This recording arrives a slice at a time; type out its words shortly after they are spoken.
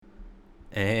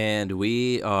And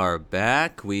we are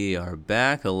back. We are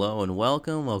back. Hello and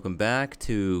welcome. Welcome back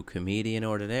to Comedian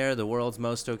Ordinaire, the world's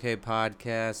most okay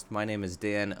podcast. My name is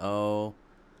Dan O.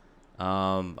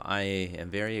 I am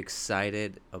very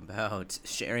excited about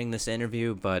sharing this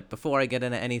interview, but before I get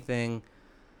into anything,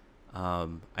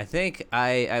 I think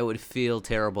I would feel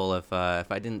terrible if I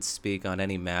didn't speak on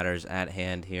any matters at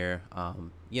hand here.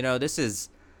 This is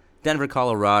Denver,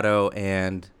 Colorado,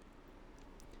 and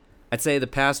I'd say the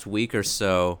past week or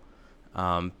so,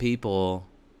 people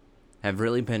have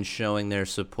really been showing their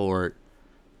support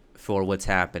for what's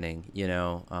happening,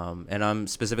 and I'm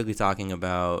specifically talking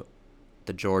about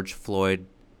the George Floyd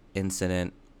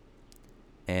incident.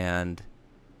 And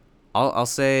I'll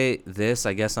say this,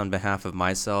 I guess, on behalf of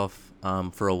myself.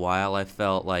 For a while, I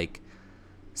felt like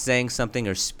saying something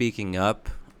or speaking up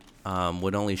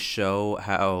would only show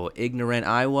how ignorant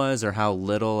I was or how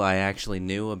little I actually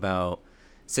knew about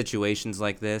situations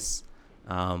like this.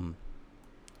 And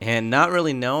not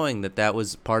really knowing that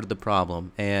was part of the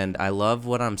problem. And I love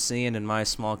what I'm seeing in my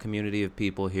small community of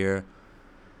people here,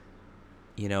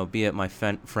 be it my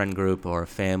friend group or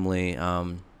family.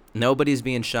 Nobody's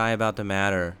being shy about the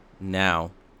matter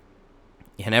now.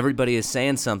 And everybody is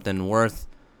saying something worth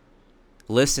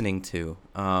listening to.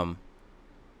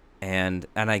 And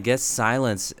I guess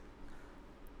silence,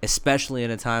 especially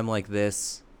in a time like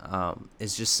this,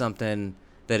 is just something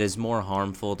that is more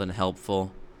harmful than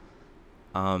helpful.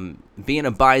 Being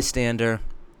a bystander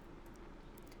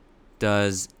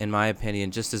does, in my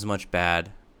opinion, just as much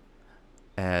bad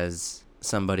as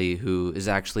somebody who is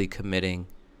actually committing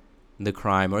the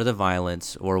crime or the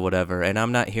violence or whatever. And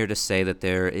I'm not here to say that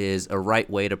there is a right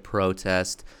way to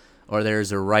protest or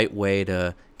there's a right way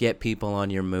to get people on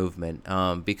your movement,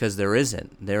 because there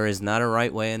isn't. There is not a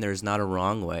right way and there's not a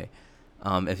wrong way.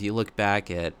 If you look back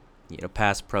at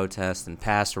past protests and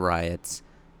past riots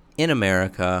in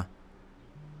America,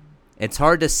 it's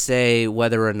hard to say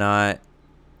whether or not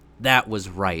that was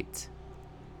right.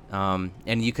 And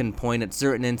you can point at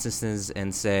certain instances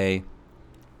and say,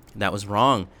 that was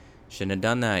wrong. Shouldn't have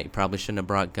done that. You probably shouldn't have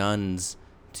brought guns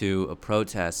to a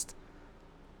protest.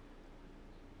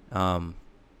 And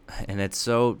it's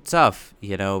so tough,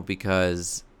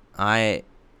 because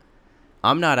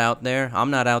I'm not out there.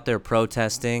 I'm not out there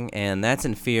protesting, and that's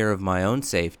in fear of my own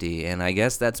safety. And I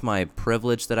guess that's my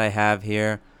privilege that I have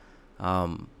here.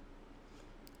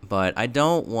 But I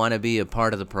don't want to be a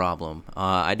part of the problem.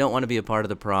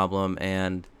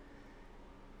 And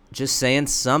just saying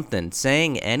something,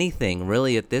 saying anything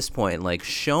really at this point, like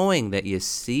showing that you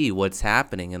see what's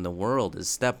happening in the world is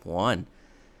step one.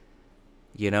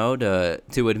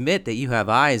 To admit that you have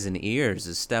eyes and ears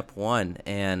is step one.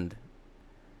 And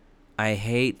I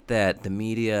hate that the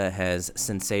media has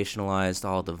sensationalized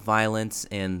all the violence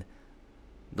and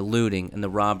the looting and the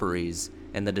robberies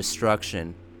and the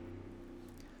destruction.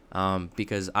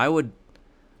 Because I want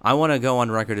to go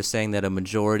on record as saying that a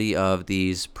majority of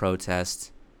these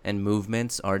protests and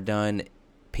movements are done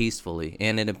peacefully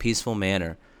and in a peaceful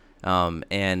manner.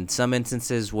 And some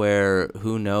instances where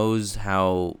who knows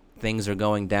how things are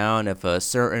going down, if a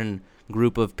certain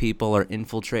group of people are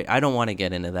infiltrated. I don't want to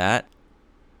get into that,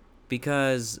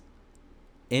 because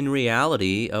in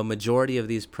reality, a majority of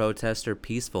these protests are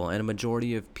peaceful, and a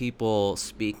majority of people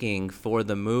speaking for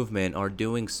the movement are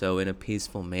doing so in a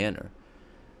peaceful manner.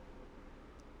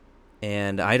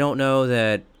 And I don't know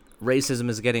that racism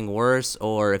is getting worse,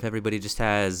 or if everybody just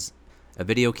has a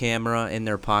video camera in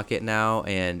their pocket now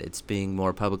and it's being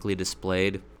more publicly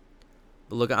displayed.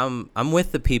 But look, I'm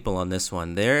with the people on this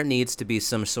one. There needs to be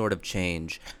some sort of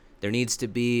change. There needs to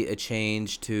be a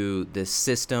change to this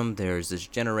system. There's this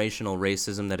generational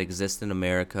racism that exists in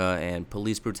America, and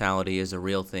police brutality is a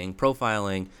real thing.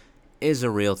 Profiling is a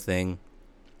real thing.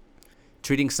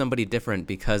 Treating somebody different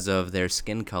because of their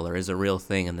skin color is a real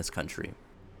thing in this country.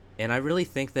 And I really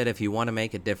think that if you want to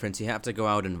make a difference, you have to go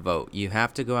out and vote. You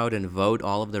have to go out and vote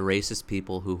all of the racist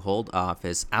people who hold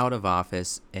office out of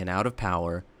office and out of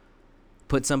power.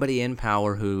 Put somebody in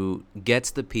power who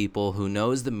gets the people, who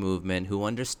knows the movement, who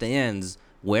understands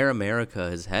where America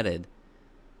is headed.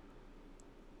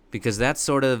 Because that's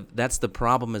the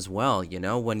problem as well,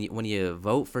 when you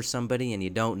vote for somebody and you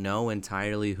don't know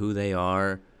entirely who they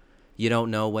are, you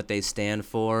don't know what they stand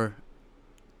for.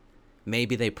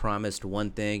 Maybe they promised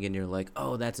one thing and you're like,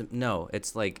 oh, no,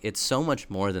 it's like, it's so much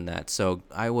more than that. So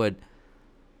I would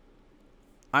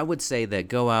say that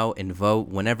go out and vote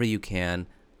whenever you can.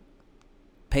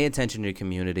 Pay attention to your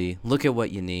community. Look at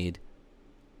what you need.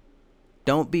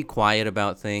 Don't be quiet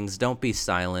about things. Don't be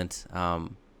silent.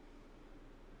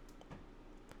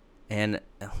 And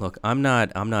look, I'm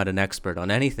not an expert on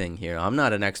anything here. I'm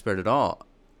not an expert at all.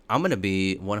 I'm going to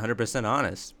be 100%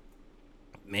 honest.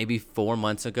 Maybe 4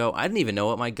 months ago, I didn't even know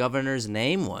what my governor's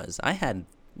name was. I had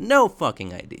no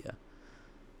fucking idea.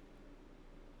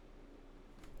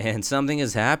 And something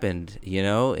has happened,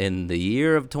 in the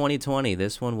year of 2020.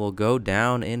 This one will go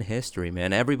down in history,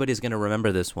 man. Everybody's going to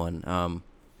remember this one.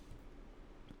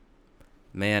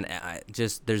 Man,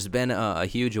 there's been a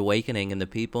huge awakening in the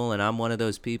people, and I'm one of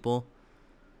those people.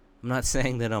 I'm not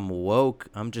saying that I'm woke.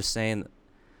 I'm just saying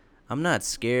I'm not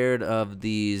scared of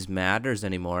these matters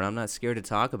anymore, and I'm not scared to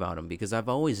talk about them because I've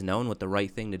always known what the right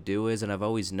thing to do is, and I've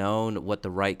always known what the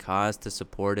right cause to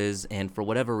support is, and for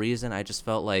whatever reason, I just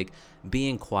felt like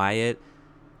being quiet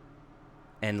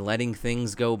and letting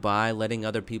things go by, letting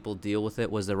other people deal with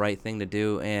it was the right thing to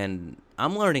do, and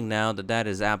I'm learning now that that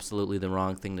is absolutely the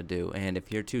wrong thing to do, and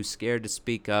if you're too scared to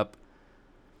speak up,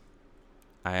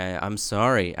 I'm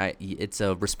sorry. It's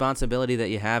a responsibility that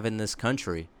you have in this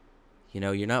country.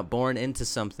 You're not born into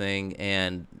something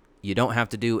and you don't have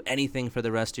to do anything for the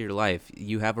rest of your life.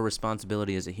 You have a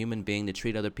responsibility as a human being to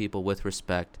treat other people with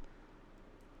respect.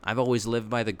 I've always lived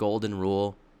by the golden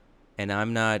rule, and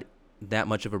I'm not that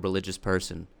much of a religious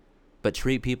person, but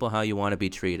treat people how you want to be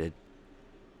treated.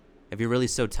 If you're really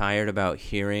so tired about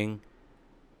hearing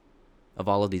of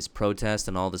all of these protests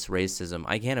and all this racism,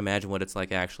 I can't imagine what it's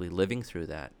like actually living through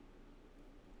that.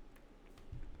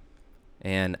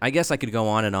 And I guess I could go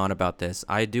on and on about this.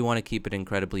 I do want to keep it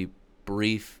incredibly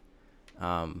brief,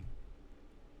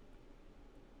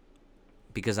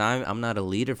 because I'm not a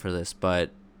leader for this, but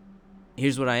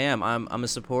here's what I am. I'm a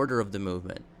supporter of the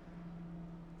movement.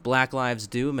 Black lives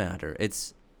do matter.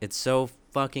 It's so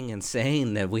fucking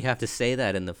insane that we have to say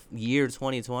that in the year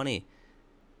 2020.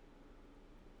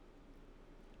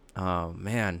 Oh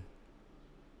man.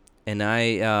 And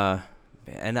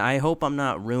I hope I'm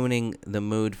not ruining the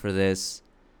mood for this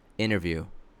interview.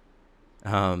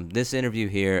 This interview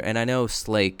here, and I know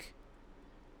Slake,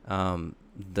 the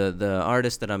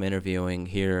artist that I'm interviewing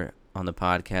here on the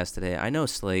podcast today, I know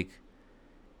Slake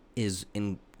is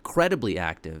incredibly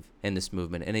active in this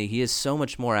movement, and he is so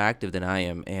much more active than I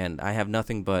am, and I have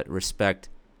nothing but respect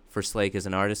for Slake as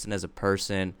an artist and as a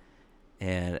person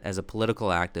and as a political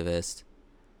activist.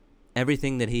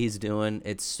 Everything that he's doing,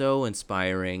 it's so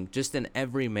inspiring, just in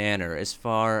every manner, as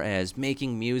far as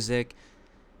making music,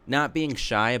 not being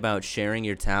shy about sharing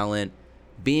your talent,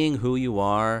 being who you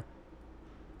are,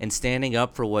 and standing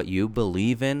up for what you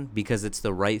believe in because it's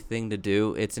the right thing to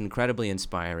do. It's incredibly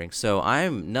inspiring. So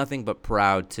I'm nothing but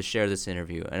proud to share this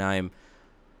interview, and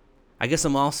I guess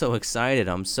I'm also excited.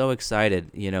 I'm so excited.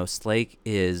 Slake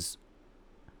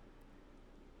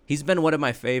he's been one of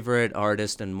my favorite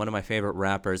artists and one of my favorite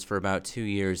rappers for about 2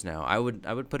 years now. I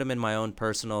would put him in my own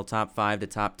personal top 5 to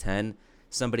top 10.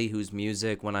 Somebody whose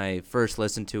music, when I first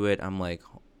listened to it, I'm like,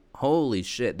 holy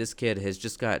shit, this kid has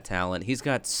just got talent. He's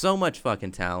got so much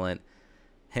fucking talent.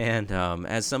 And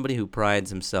as somebody who prides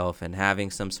himself in having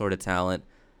some sort of talent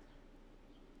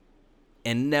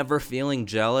and never feeling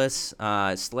jealous,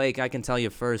 Slake, I can tell you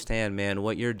firsthand, man,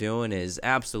 what you're doing is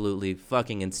absolutely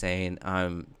fucking insane.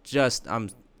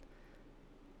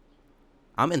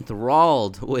 I'm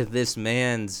enthralled with this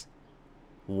man's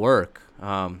work,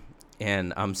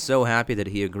 and I'm so happy that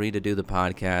he agreed to do the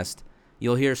podcast.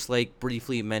 You'll hear Slake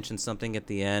briefly mention something at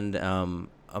the end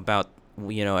about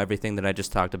everything that I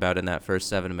just talked about in that first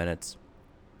 7 minutes.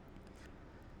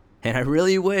 And I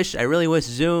really wish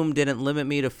Zoom didn't limit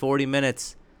me to 40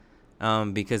 minutes,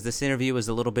 because this interview was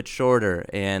a little bit shorter,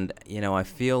 and I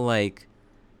feel like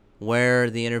where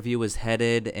the interview was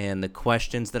headed and the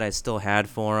questions that I still had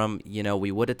for him,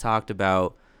 we would have talked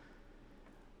about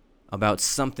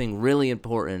something really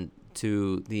important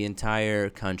to the entire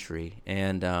country.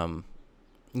 And,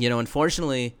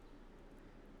 unfortunately,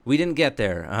 we didn't get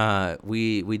there. I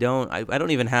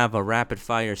don't even have a rapid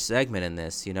fire segment in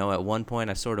this. At one point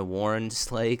I sort of warned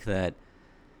Slake that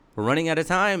we're running out of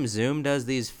time. Zoom does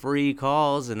these free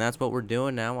calls, and that's what we're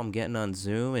doing now. I'm getting on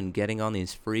Zoom and getting on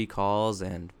these free calls,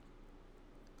 and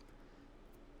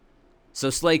so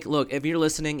Slake, look, if you're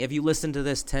listening, if you listen to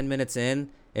this 10 minutes in,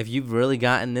 if you've really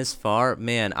gotten this far,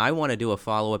 man, I want to do a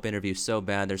follow-up interview so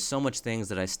bad. There's so much things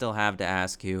that I still have to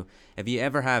ask you. If you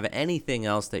ever have anything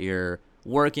else that you're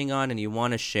working on and you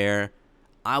want to share,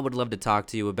 I would love to talk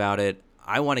to you about it.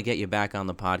 I want to get you back on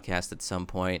the podcast at some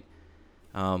point.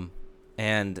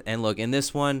 And look, in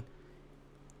this one,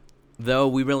 though,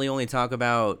 we really only talk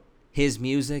about his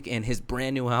music and his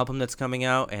brand new album that's coming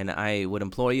out, and I would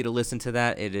implore you to listen to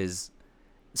that. It is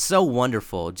so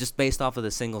wonderful, just based off of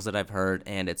the singles that I've heard,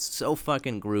 and it's so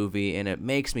fucking groovy, and it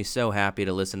makes me so happy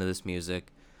to listen to this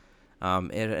music.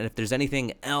 And if there's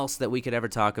anything else that we could ever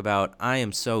talk about, I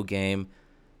am so game.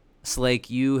 Slake,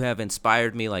 you have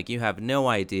inspired me like you have no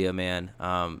idea, man.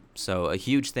 So a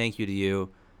huge thank you to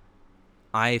you.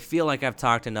 I feel like I've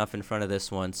talked enough in front of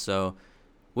this one, so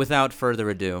without further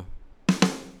ado.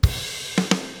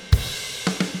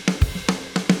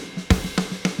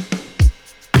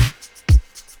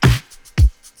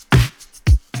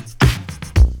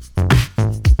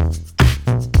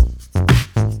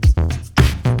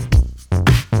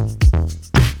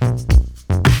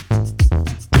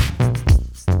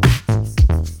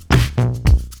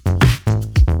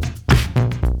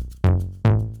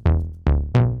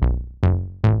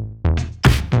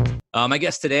 My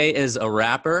guest today is a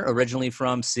rapper originally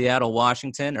from Seattle,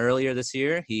 Washington. Earlier this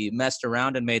year, he messed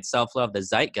around and made Self Love the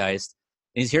Zeitgeist.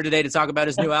 And he's here today to talk about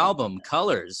his new album,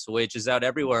 Colors, which is out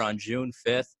everywhere on June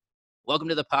 5th. Welcome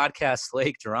to the podcast,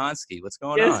 Slake Duronsky. What's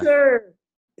going on? Yes, sir.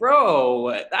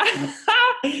 Bro,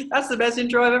 that's the best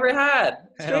intro I've ever had.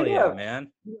 Hell yeah, man.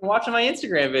 Watching my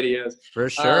Instagram videos. For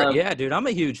sure. Yeah, dude, I'm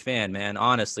a huge fan, man.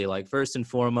 Honestly, like, first and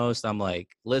foremost, I'm like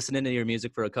listening to your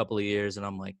music for a couple of years, and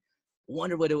I'm like,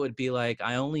 wonder what it would be like.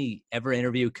 I only ever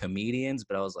interview comedians,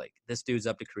 but I was like, this dude's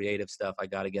up to creative stuff. I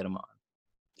got to get him on.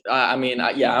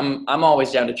 I'm always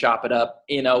down to chop it up,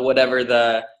 whatever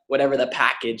the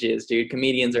package is, dude,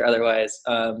 comedians or otherwise.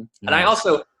 And I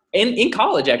also, in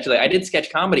college, actually, I did sketch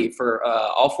comedy for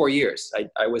all 4 years.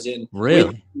 I was in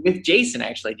with Jason,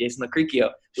 actually, Jason Lacricchio.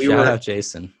 Shout out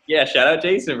Jason. Yeah, shout out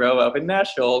Jason, bro, up in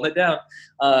Nashville, holding it down.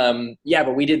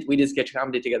 But we did sketch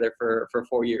comedy together for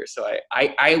 4 years. So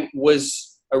I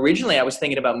was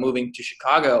thinking about moving to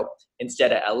Chicago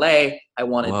instead of LA. I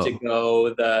wanted to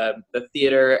go the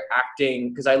theater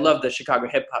acting because I love the Chicago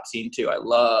hip hop scene too. I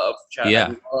love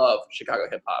Chicago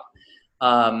hip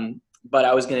hop. But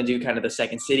I was going to do kind of the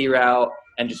Second City route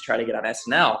and just try to get on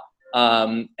SNL.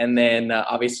 And then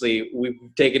obviously we've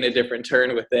taken a different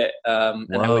turn with it.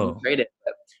 And I wouldn't trade it.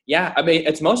 But yeah, I mean,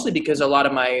 it's mostly because a lot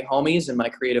of my homies and my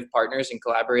creative partners and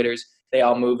collaborators, they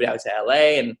all moved out to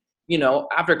LA. And,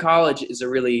 after college is a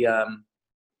really,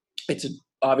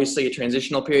 obviously a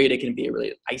transitional period. It can be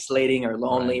really isolating or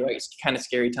lonely, right? It's kind of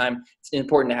scary time. It's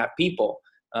important to have people,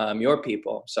 your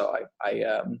people. So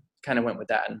I kind of went with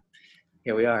that. And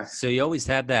here we are. So you always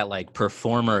had that like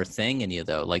performer thing in you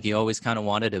though? Like you always kind of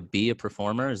wanted to be a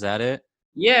performer? Is that it?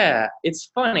 Yeah,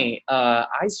 it's funny. I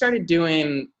started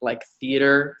doing like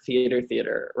theater,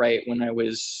 right? When I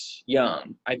was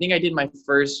young. I think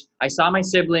I saw my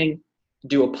sibling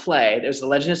do a play. There's The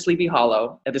Legend of Sleepy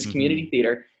Hollow at this community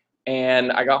theater.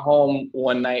 And I got home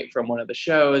one night from one of the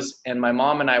shows and my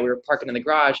mom and I, we were parking in the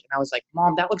garage and I was like,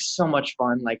 Mom, that looks so much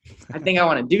fun. Like, I think I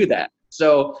want to do that.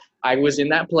 So I was in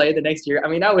that play the next year. I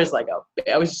mean, I was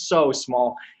so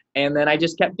small. And then I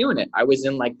just kept doing it. I was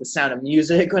in like The Sound of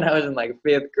Music when I was in like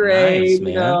 5th grade.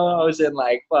 Nice, I was in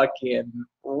like fucking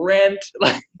Rent.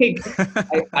 Like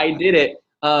I did it.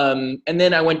 And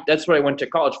then that's what I went to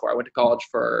college for. I went to college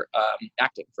for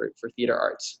acting, for theater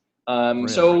arts. Really?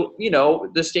 So,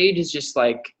 the stage is just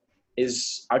like,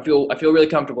 I feel really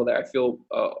comfortable there. I feel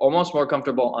almost more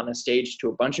comfortable on a stage to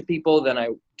a bunch of people than I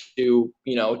do,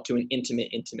 to an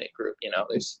intimate group.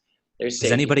 Does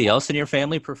anybody else in your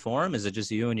family perform? Is it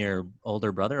just you and your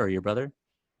older brother or your brother?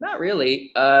 Not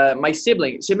really. My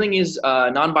sibling is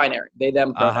non-binary. They,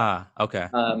 them. Okay.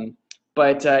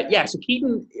 So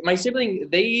Keaton, my sibling,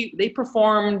 they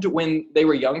performed when they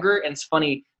were younger, and it's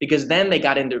funny because then they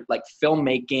got into like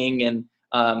filmmaking,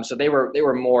 and so they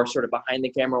were more sort of behind the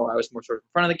camera, where I was more sort of in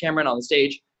front of the camera and on the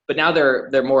stage. But now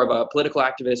they're more of a political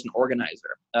activist and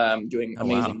organizer, doing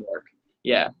amazing work.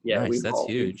 Yeah, nice. That's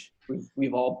huge.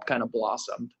 We've all kind of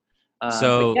blossomed.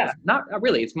 Not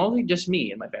really. It's mostly just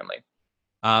me and my family.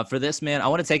 For this, man, I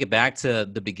want to take it back to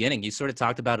the beginning. You sort of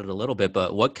talked about it a little bit,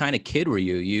 but what kind of kid were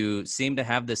you? You seem to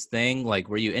have this thing, like,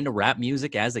 were you into rap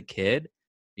music as a kid?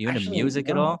 Were you into music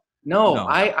at all? No,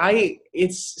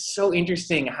 it's so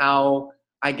interesting how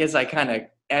I guess I kind of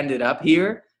ended up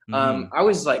here. I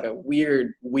was like a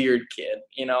weird kid.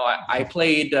 I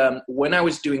played, when I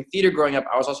was doing theater growing up,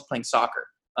 I was also playing soccer.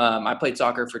 I played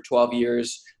soccer for 12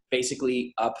 years,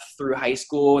 basically up through high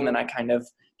school. And then I kind of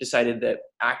decided that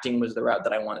acting was the route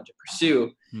that I wanted to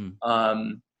pursue.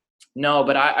 No,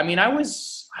 but I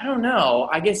was, I don't know,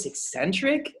 I guess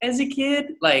eccentric as a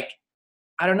kid. Like,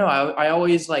 I don't know. I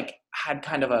always like had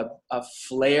kind of a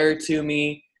flair to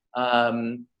me.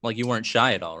 Like you weren't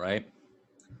shy at all, right?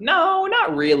 No,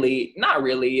 not really.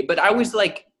 But I was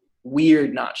like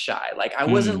weird, not shy. Like I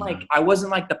wasn't like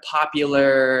the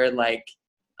popular, like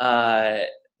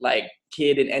like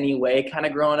kid in any way kind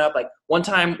of growing up. Like one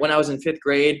time when I was in 5th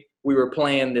grade, we were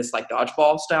playing this like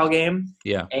dodgeball style game.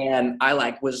 Yeah. And I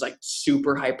like was like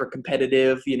super hyper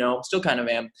competitive, you know, still kind of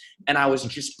am. And I was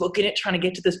just booking it, trying to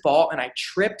get to this ball. And I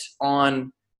tripped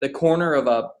on the corner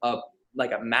of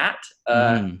like a mat,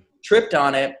 tripped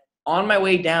on it on my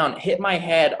way down, hit my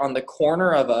head on the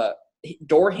corner of a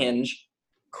door hinge,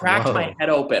 cracked my head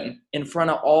open in front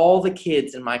of all the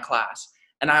kids in my class.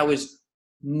 And I was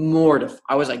mortified.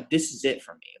 I was like, this is it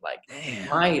for me. Like,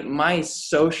 my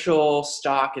social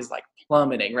stock is like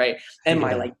plummeting, right? And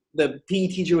my like the PE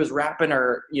teacher was wrapping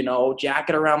her, you know,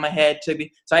 jacket around my head to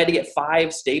me. So I had to get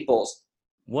 5 staples.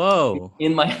 Whoa.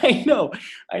 In my, I know,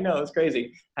 it's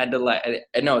crazy. Had to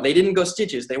no, they didn't go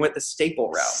stitches. They went the staple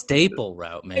route. Staple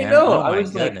route, man. I know. Oh, I my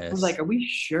was goodness. like, are we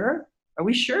sure? Are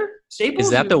we sure? Staples?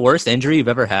 Is that the worst injury you've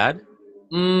ever had?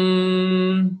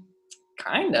 Kinda.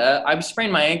 I've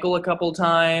sprained my ankle a couple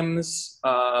times.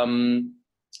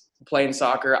 Playing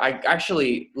soccer. I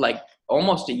actually like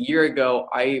almost a year ago.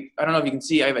 I don't know if you can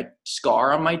see. I have a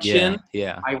scar on my chin.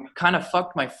 Yeah. I kind of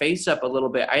fucked my face up a little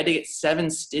bit. I had to get 7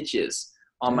 stitches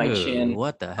on my chin.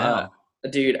 What the hell?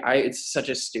 Dude, it's such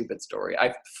a stupid story.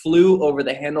 I flew over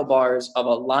the handlebars of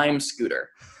a Lime scooter,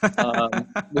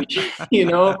 which, you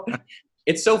know,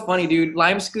 it's so funny, dude.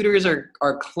 Lime scooters are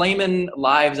claiming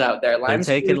lives out there. They're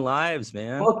taking lives,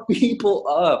 man. Fuck people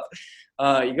up.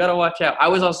 You got to watch out. I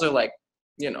was also like,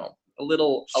 you know, a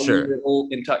little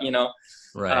you know.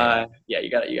 Right. Yeah,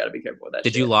 you got to be careful with that.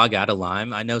 Did you log out of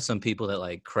Lime? I know some people that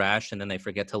like crash and then they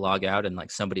forget to log out and like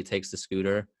somebody takes the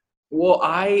scooter. Well,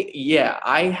 my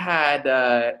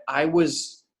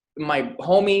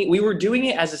homie, we were doing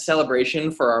it as a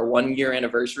celebration for our 1-year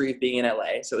anniversary of being in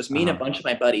LA. So it was me and a bunch of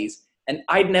my buddies, and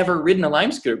I'd never ridden a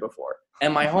Lime scooter before.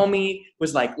 And my homie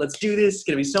was like, let's do this. It's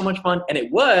going to be so much fun. And it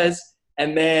was.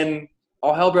 And then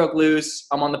all hell broke loose.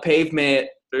 I'm on the pavement.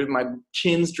 There's my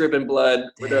chin's dripping blood.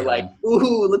 Where they're like,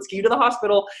 ooh, let's get you to the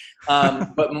hospital.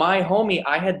 But my homie,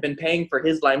 I had been paying for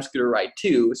his Lime scooter ride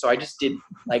too. So I just did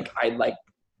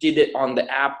did it on the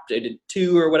app. I did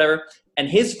 2 or whatever. And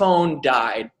his phone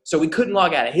died. So we couldn't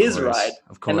log out of his ride.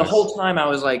 Of course. And the whole time I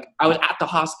was at the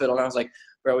hospital and I was like,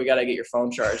 bro, we got to get your phone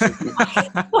charged.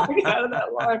 Log out of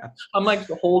that line. I'm like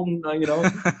holding, you know.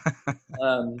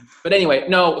 But anyway,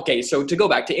 no. Okay. So to go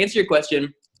back to answer your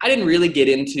question, I didn't really get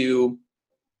into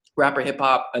rapper hip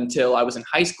hop until I was in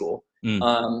high school.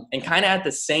 And kind of at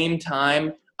the same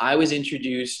time, I was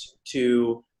introduced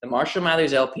to the Marshall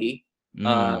Mathers LP.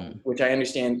 Which I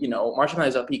understand, you know, Marshall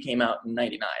Mathers LP came out in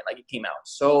 '99. Like it came out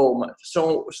so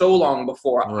long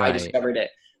before I discovered it.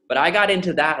 But I got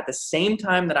into that at the same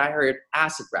time that I heard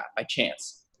acid rap by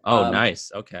chance. Oh, nice.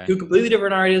 Okay. 2 completely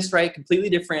different artists, right? Completely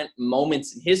different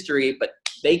moments in history, but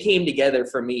they came together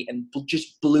for me and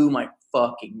just blew my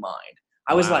fucking mind.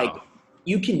 I was like,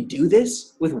 you can do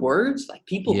this with words? Like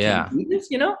people can do this,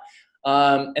 you know?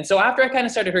 And so after I kind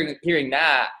of started hearing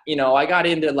that, you know, I got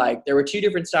into like, there were 2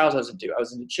 different styles I was into. I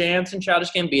was into Chance and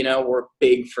Childish Gambino were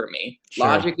big for me. Sure.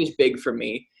 Logic was big for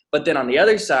me. But then on the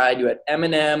other side, you had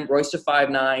Eminem, Royce da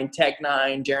 5'9", Tech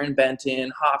Nine, Jaron Benton,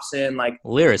 Hopsin, like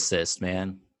lyricist,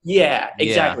 man. Yeah,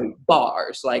 exactly. Yeah.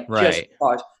 Bars, like just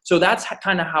bars. So that's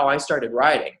kind of how I started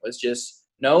writing. Was just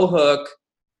no hook.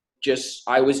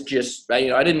 I was just, you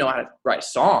know, I didn't know how to write a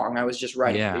song. I was just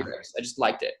writing lyrics. I just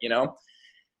liked it, you know.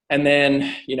 And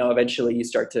then, you know, eventually you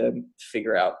start to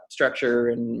figure out structure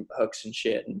and hooks and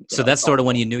shit. And, so that's sort of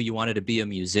when you knew you wanted to be a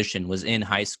musician, was in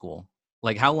high school.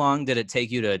 Like, how long did it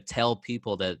take you to tell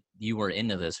people that you were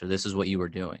into this or this is what you were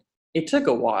doing? It took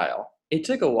a while.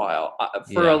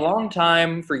 For a long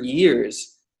time, for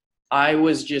years, I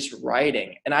was just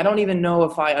writing. And I don't even know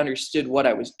if I understood what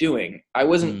I was doing. I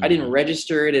didn't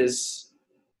register it as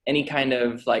any kind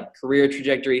of, like, career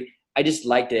trajectory. I just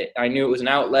liked it. I knew it was an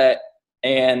outlet.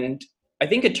 And I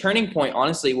think a turning point,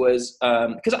 honestly, was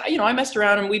because, you know, I messed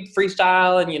around and we'd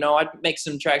freestyle and, you know, I'd make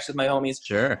some tracks with my homies.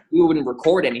 Sure. We wouldn't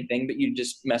record anything, but you'd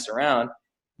just mess around.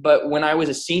 But when I was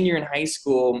a senior in high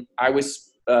school, I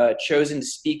was chosen to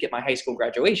speak at my high school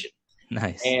graduation.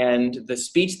 Nice. And the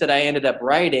speech that I ended up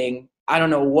writing, I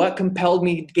don't know what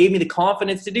gave me the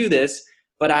confidence to do this,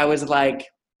 but I was like,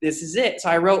 this is it. So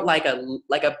I wrote like a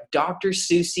Dr.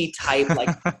 Seuss type like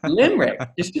limerick,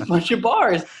 just a bunch of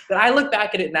bars. That I look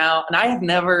back at it now, and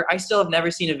I still have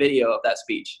never seen a video of that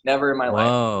speech, never in my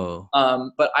life.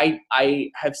 But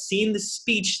I have seen the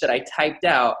speech that I typed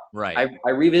out. Right. I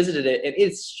revisited it, and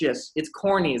it's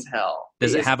corny as hell.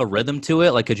 Does it have a rhythm to it?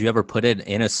 Like, could you ever put it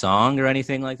in a song or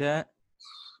anything like that?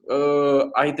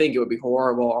 I think it would be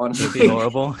horrible, It'd be honestly.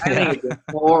 horrible. I Yeah. think it'd be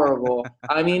horrible.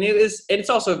 I mean, it's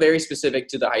also very specific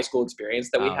to the high school experience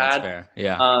that we Oh, that's had. fair.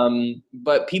 Yeah.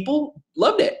 But people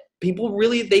loved it. People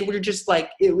really, they were just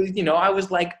like, it was, I was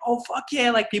like, oh, fuck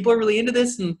yeah. Like, people are really into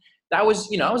this. And that was,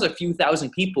 I was a few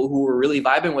thousand people who were really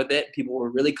vibing with it. People were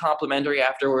really complimentary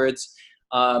afterwards.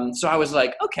 So I was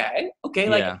like, okay.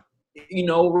 Like, Yeah.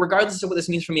 regardless of what this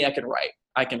means for me, I can write.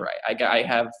 I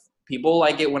have people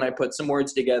like it when I put some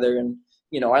words together, and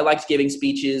I liked giving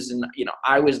speeches, and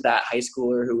I was that high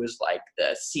schooler who was like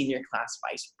the senior class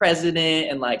vice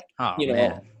president, and like Oh,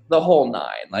 man. the whole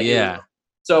nine. Like, Yeah.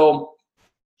 So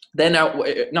then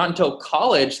not until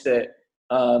college that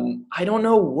I don't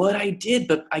know what I did,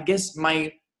 but I guess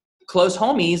my close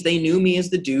homies, they knew me as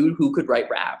the dude who could write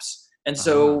raps. And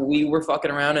so we were fucking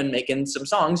around and making some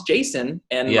songs. Jason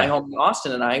and my homie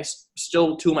Austin and I,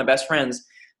 still two of my best friends,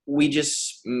 we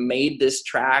just made this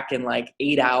track in like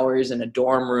 8 hours in a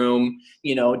dorm room,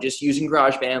 just using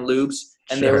GarageBand loops.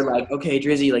 And they were like, okay,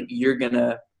 Drizzy, like you're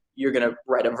gonna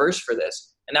write a verse for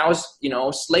this. And that was,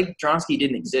 Slake Dronsky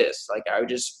didn't exist. Like I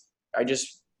just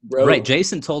wrote. Right.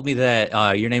 Jason told me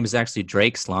that your name is actually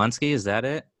Drake Slonsky. Is that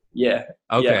it? Yeah.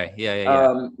 Okay.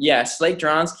 Yeah. Slake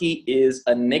Dronsky is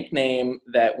a nickname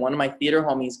that one of my theater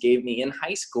homies gave me in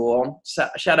high school.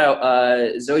 Shout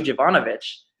out Zoe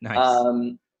Jovanovich. Nice.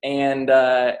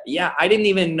 I didn't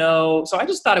even know. So I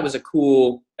just thought it was a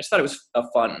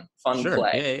fun Sure.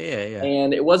 play. Yeah.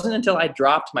 And it wasn't until I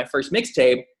dropped my first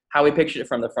mixtape, How We Pictured It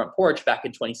from the Front Porch, back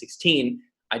in 2016.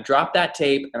 I dropped that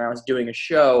tape, and I was doing a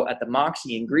show at the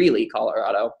Moxie in Greeley,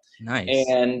 Colorado. Nice.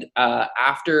 And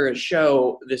after a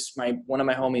show, one of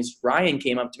my homies, Ryan,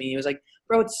 came up to me. He was like,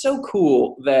 "Bro, it's so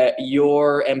cool that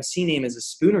your MC name is a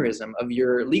spoonerism of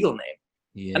your legal name."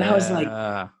 Yeah. And I was like,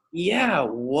 "Yeah,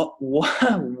 what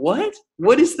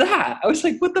is that?" I was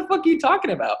like, "What the fuck are you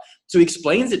talking about?" So he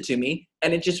explains it to me,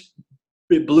 and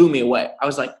it blew me away. I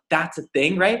was like, "That's a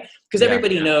thing, right?" Because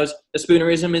everybody knows a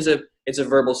spoonerism is it's a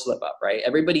verbal slip up, right?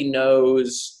 Everybody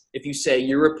knows if you say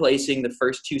you're replacing the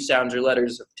first two sounds or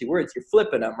letters of two words, you're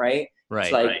flipping them, right? Right.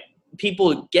 It's like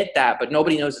people get that, but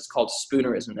nobody knows it's called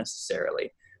spoonerism necessarily.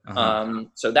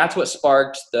 So that's what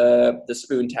sparked the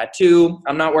spoon tattoo.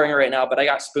 I'm not wearing it right now, but I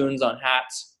got spoons on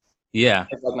hats. Yeah.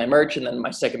 It's like my merch, and then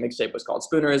my second mixtape was called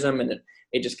Spoonerism, and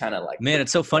it just kind of like. Man,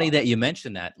 it's so funny that you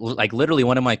mentioned that. Like literally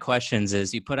one of my questions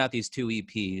is you put out these two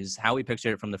EPs, How We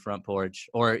Pictured It from the Front Porch,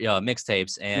 or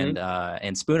mixtapes, and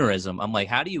Spoonerism. I'm like,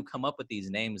 how do you come up with these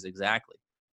names exactly?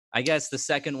 I guess the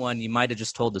second one, you might have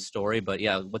just told the story, but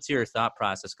yeah, what's your thought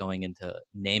process going into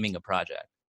naming a project?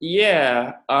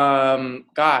 Yeah.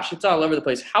 Gosh, it's all over the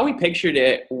place. How We Pictured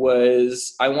It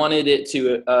was, I wanted it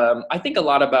to, I think a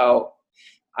lot about,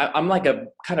 I'm like a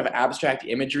kind of abstract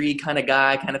imagery kind of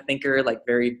guy, kind of thinker, like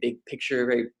very big picture,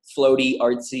 very floaty,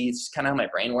 artsy. It's kind of how my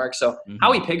brain works. So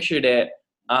How We Pictured It,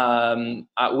 I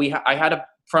had a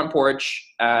front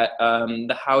porch at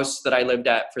the house that I lived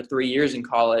at for 3 years in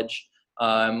college,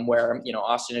 where,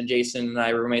 Austin and Jason and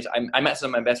I were roommates. I met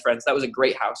some of my best friends. That was a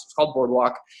great house. It's called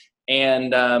Boardwalk.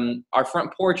 And our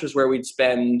front porch was where we'd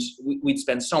spend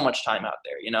so much time out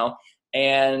there,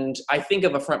 And I think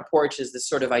of a front porch as this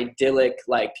sort of idyllic,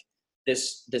 like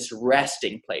this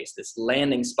resting place, this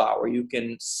landing spot where you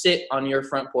can sit on your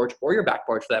front porch or your back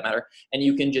porch for that matter, and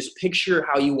you can just picture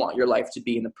how you want your life to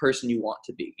be and the person you want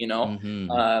to be,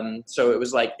 So it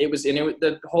was like,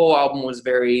 the whole album was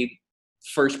very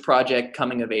first project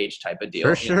coming of age type of deal.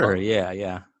 For sure.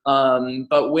 Yeah.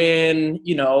 But when,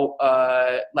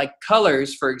 like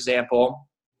Colors, for example,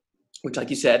 which, like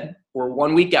you said, we're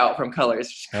 1 week out from Colors.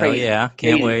 It's crazy. Oh, yeah.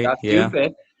 Can't wait. Yeah.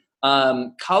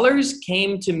 Colors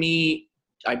came to me,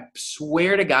 I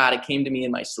swear to God, it came to me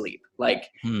in my sleep. Like,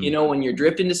 when you're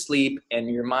drifting to sleep and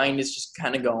your mind is just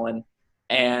kind of going,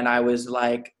 and I was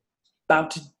like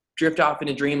about to drift off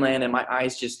into dreamland, and my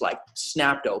eyes just like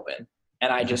snapped open.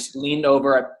 And I just leaned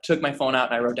over, I took my phone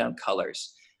out, and I wrote down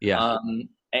Colors. Yeah.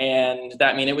 And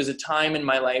it was a time in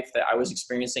my life that I was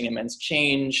experiencing immense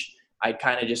change. I'd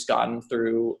kind of just gotten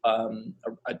through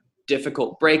a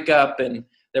difficult breakup, and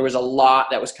there was a lot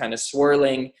that was kind of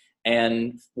swirling.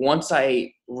 And once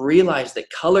I realized that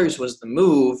Colors was the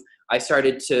move, I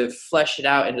started to flesh it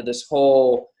out into this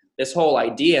whole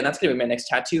idea. And that's going to be my next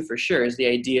tattoo for sure, is the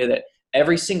idea that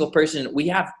every single person, we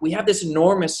have this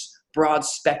enormous broad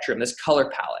spectrum, this color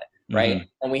palette, right?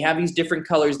 And we have these different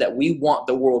colors that we want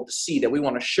the world to see, that we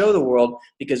want to show the world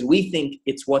because we think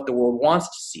it's what the world wants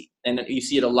to see. And you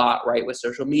see it a lot, right, with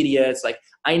social media. It's like,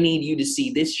 I need you to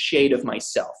see this shade of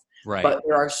myself. Right. But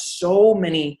there are so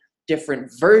many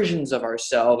different versions of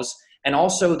ourselves, and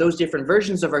also those different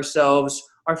versions of ourselves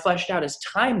are fleshed out as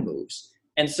time moves.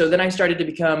 And so then I started to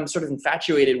become sort of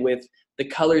infatuated with the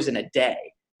colors in a day,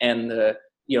 and the,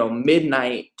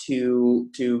 midnight to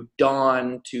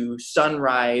dawn to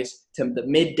sunrise to the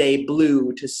midday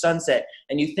blue to sunset.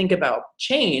 And you think about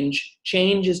change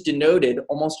is denoted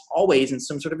almost always in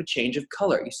some sort of a change of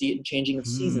color. You see it in changing of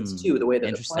seasons too, the way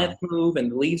that the plants move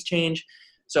and the leaves change.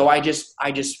 So I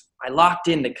locked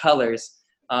into colors,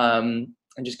 and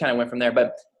just kind of went from there.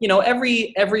 But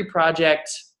every project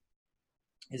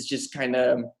is just kind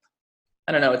of,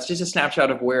 I don't know, it's just a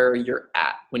snapshot of where you're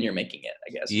at when you're making it,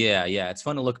 I guess. Yeah. It's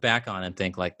fun to look back on and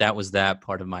think like, that was that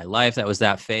part of my life. That was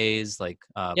that phase. Like,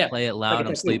 Play It Loud,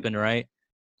 I'm Sleeping, right?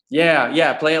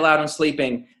 Yeah. Play It Loud, I'm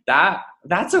Sleeping.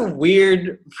 That's a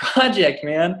weird project,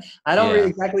 man. I don't really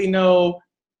exactly know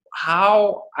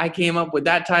how I came up with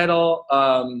that title.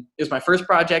 It was my first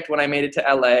project when I made it to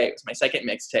LA. It was my second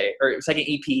mixtape or second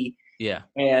EP. Yeah.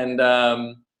 And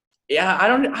I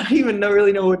don't even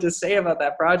really know what to say about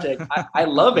that project. I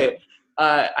love it.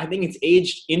 I think it's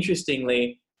aged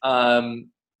interestingly.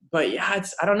 But yeah,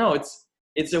 I don't know.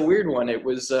 It's a weird one. It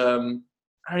was, I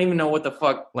don't even know what the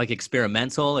fuck. Like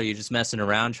experimental, or you just messing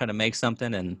around trying to make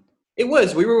something? And it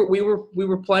was, we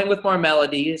were playing with more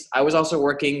melodies. I was also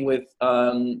working with,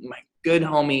 my good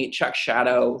homie Chuck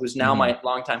Shadow, who's now my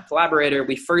longtime collaborator.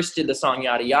 We first did the song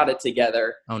Yada Yada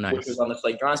together, which was on the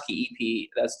Flake Dronsky EP.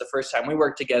 That's the first time we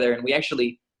worked together, and we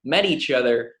actually met each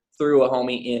other through a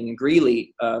homie in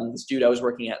Greeley. This dude I was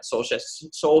working at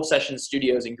Soul Session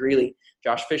Studios in Greeley.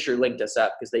 Josh Fisher linked us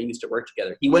up because they used to work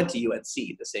together. He went to UNC,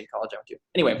 the same college I went to.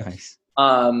 Anyway, nice.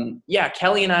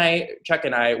 Kelly and I, Chuck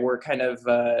and I, were kind of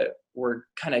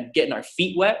getting our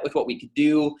feet wet with what we could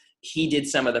do. He did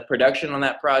some of the production on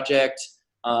that project.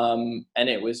 And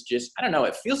it was just, I don't know,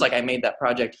 it feels like I made that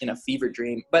project in a fever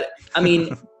dream. But I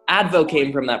mean, Advo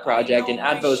came from that project, and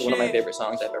Advo is one of my favorite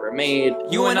songs I've ever made.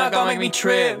 You and I gonna make me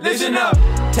trip. Listen up.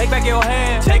 Take back your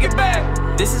hand. Take it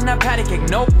back. This is not patty cake.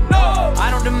 Nope. No.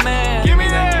 I don't demand. Give me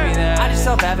that. I just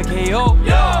self-advocate. Yo.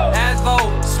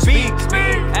 Advo. Speak.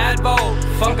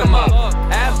 Advo. Fuck them up.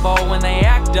 Advo when they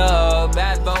act up.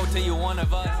 Advo till you one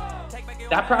of us.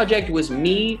 That project was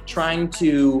me trying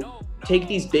to take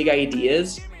these big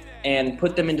ideas and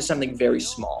put them into something very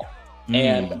small,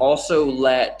 and also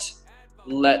let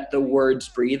the words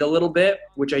breathe a little bit,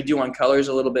 which I do on Colors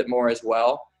a little bit more as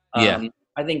well.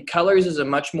 I think Colors is a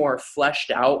much more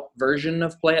fleshed out version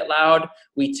of Play It Loud.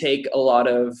 We take a lot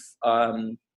of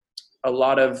kind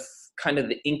of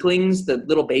the inklings, the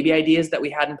little baby ideas that we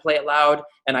had in Play It Loud,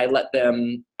 and I let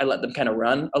them kind of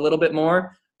run a little bit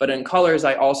more. But in Colors,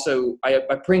 I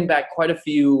bring back quite a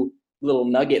few little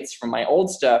nuggets from my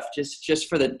old stuff, just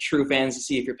for the true fans to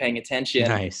see if you're paying attention.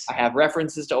 Nice. I have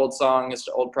references to old songs,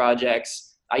 to old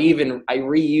projects. I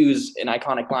reuse an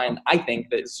iconic line, I think,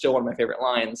 that is still one of my favorite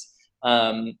lines.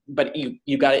 But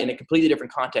you got it in a completely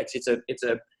different context. It's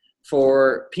a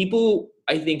for people,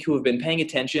 I think, who have been paying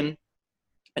attention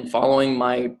and following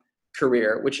my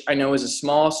career, which I know is a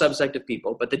small subsect of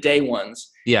people, but the day ones.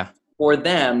 Yeah. For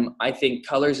them, I think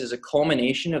Colors is a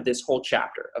culmination of this whole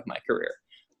chapter of my career.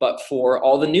 But for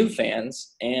all the new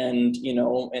fans, and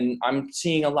I'm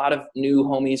seeing a lot of new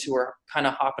homies who are kind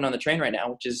of hopping on the train right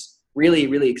now, which is really,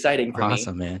 really exciting for me.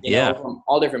 Awesome, man. Yeah. From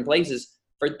all different places.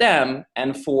 For them,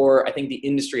 and for, I think, the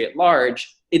industry at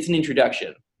large, it's an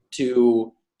introduction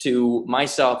to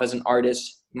myself as an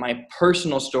artist, my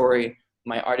personal story,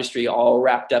 my artistry, all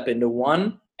wrapped up into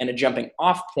one, and a jumping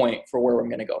off point for where I'm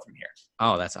going to go from here.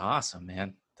 Oh, that's awesome,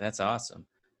 man. That's awesome.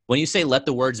 When you say let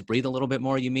the words breathe a little bit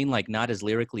more, you mean like not as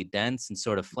lyrically dense and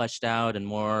sort of fleshed out and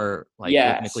more like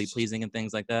rhythmically pleasing and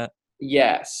things like that?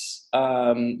 Yes.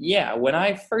 When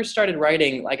I first started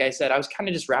writing, like I said, I was kind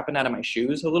of just rapping out of my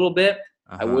shoes a little bit.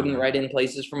 I wouldn't write in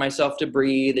places for myself to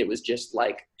breathe. It was just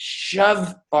like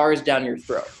shove bars down your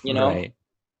throat, Right.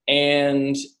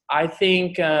 And I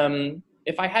think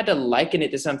if I had to liken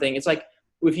it to something, it's like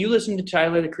if you listen to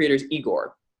Tyler, the Creator's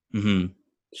Igor,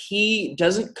 he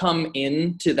doesn't come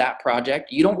into that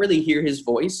project. You don't really hear his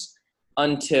voice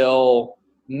until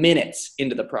minutes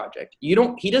into the project.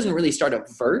 He doesn't really start a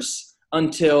verse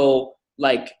until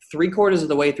like 3/4 of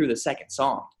the way through the second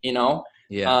song,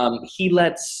 Yeah. He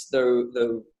lets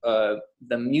the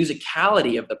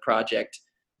musicality of the project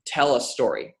tell a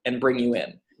story and bring you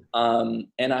in.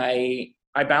 And I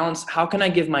balance, how can I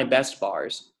give my best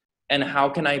bars, and how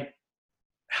can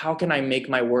I make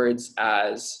my words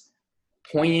as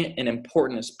poignant and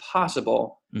important as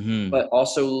possible, but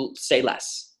also say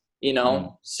less,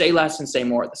 say less and say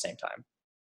more at the same time.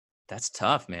 That's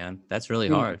tough, man. That's really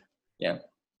hard. Yeah.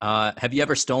 Have you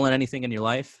ever stolen anything in your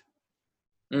life?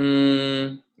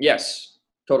 Yes,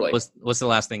 totally. What's the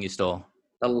last thing you stole?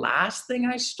 The last thing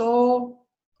I stole?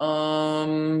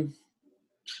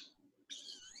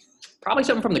 Probably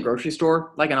something from the grocery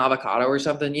store, like an avocado or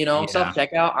something, Yeah.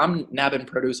 self-checkout. I'm nabbing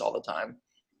produce all the time.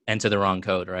 Enter the wrong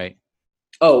code, right?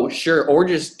 Oh, sure. Or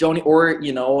just don't, or,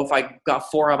 if I got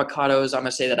 4 avocados, I'm going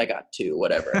to say that I got 2,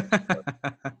 whatever.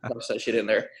 Most of that shit in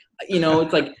there.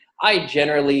 It's like,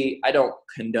 I don't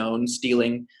condone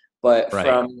stealing, but Right.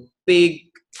 from big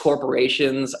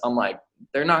corporations, I'm like,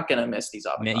 they're not going to miss these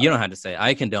avocados. Man, you don't have to say,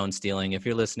 I condone stealing. If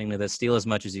you're listening to this, steal as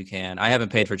much as you can. I haven't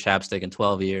paid for chapstick in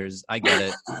 12 years. I get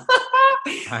it.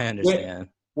 I understand.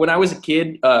 When I was a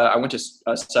kid, I went to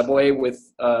a Subway with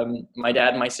my dad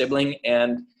and my sibling,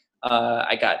 and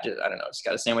I got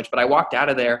a sandwich. But I walked out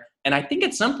of there, and I think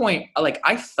at some point,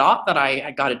 I thought that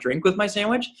I got a drink with my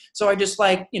sandwich, so I just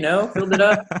filled it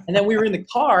up, and then we were in the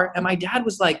car, and my dad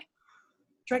was like,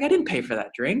 "Drake, I didn't pay for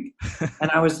that drink," and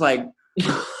I was like,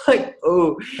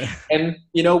 oh, and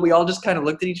we all just kind of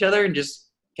looked at each other and just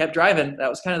kept driving. That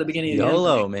was kind of the beginning of the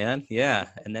YOLO, man. Yeah,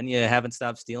 and then you haven't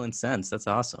stopped stealing since. That's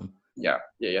awesome. Yeah,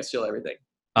 steal everything.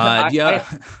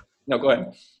 No, go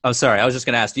ahead. Oh, sorry. I was just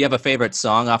going to ask, do you have a favorite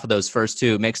song off of those first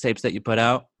 2 mixtapes that you put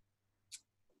out?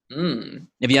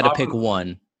 If you had to pick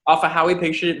one. Off of How We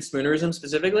Pictured It and Spoonerism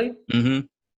specifically? Mm-hmm.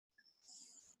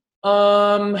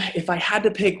 If I had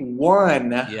to pick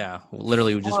one. Yeah,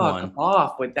 literally just one.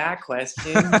 Off with that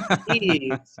question.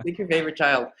 Please, pick your favorite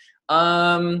child.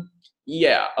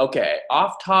 Yeah, okay.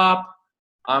 Off top,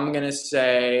 I'm going to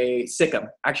say Sick 'Em.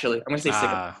 Actually, I'm going to say Sick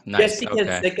 'Em. Nice. Just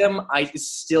because Sick 'Em is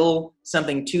still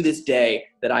something to this day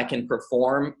that I can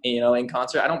perform, in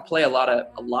concert. I don't play a lot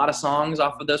of songs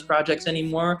off of those projects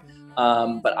anymore,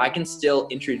 but I can still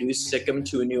introduce Sick 'Em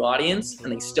to a new audience,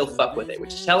 and they still fuck with it,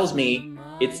 which tells me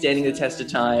it's standing the test of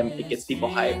time. It gets people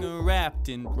hyped. Wrapped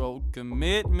in broke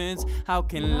commitments. How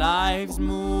can lives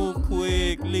move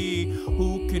quickly?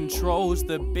 Who controls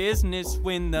the business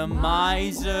when the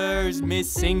miser's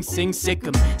missing? Sing Sick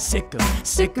 'Em, Sick 'Em,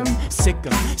 Sick 'Em, Sick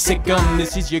 'Em, Sick 'Em.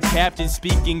 This is your captain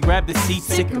speaking. Grab the seat.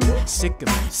 Sick 'Em, Sick 'Em,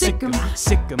 Sick 'Em,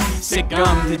 Sick 'Em, Sick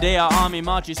 'Em. Today our army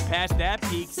marches past that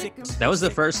peak. Sick 'Em. That was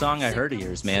the first song I heard of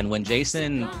yours, man. When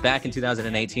Jason back in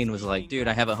 2018 was like, dude,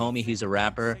 I have a homie, he's a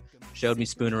rapper, showed me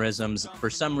Spoonerisms. For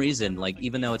some reason,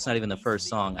 even though it's not even the first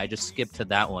song, I just skipped to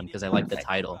that one because I like the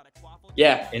title.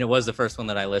 Yeah. And it was the first one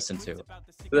that I listened to.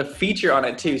 The feature on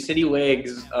it too, City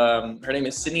Wigs, her name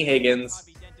is Sydney Higgins.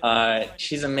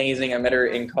 She's amazing. I met her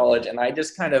in college, and I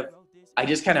just kind of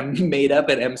made up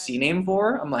an MC name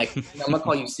for her. I'm like, I'm gonna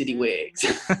call you City Wigs.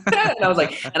 And I was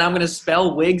like, and I'm gonna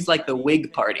spell wigs like the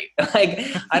wig party.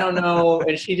 I don't know.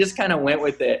 And she just kind of went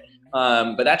with it.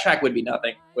 But that track would be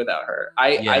nothing without her.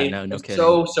 I'm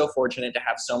so fortunate to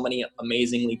have so many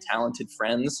amazingly talented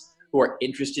friends who are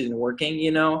interested in working,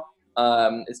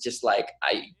 it's just like,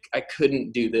 I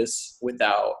couldn't do this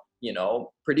without,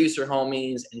 producer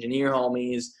homies, engineer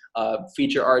homies,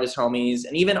 feature artist homies,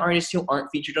 and even artists who aren't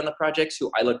featured on the projects who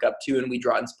I look up to, and we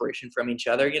draw inspiration from each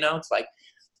other. It's like,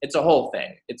 it's a whole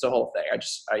thing.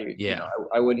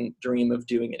 I wouldn't dream of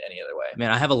doing it any other way.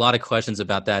 Man, I have a lot of questions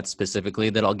about that specifically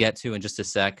that I'll get to in just a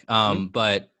sec.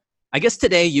 But I guess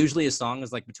today, usually a song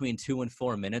is between 2 and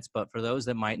 4 minutes. But for those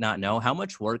that might not know, how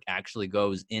much work actually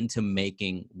goes into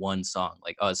making one song,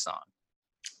 a song?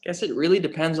 I guess it really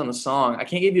depends on the song. I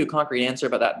can't give you a concrete answer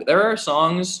about that. But there are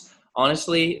songs,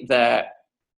 honestly, that,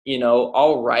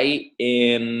 I'll write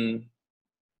in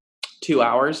 2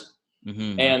 hours.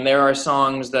 Mm-hmm. And there are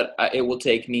songs that it will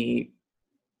take me,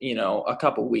 a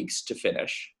couple weeks to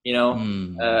finish.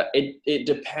 It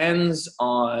depends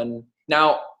on.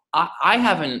 Now, I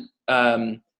haven't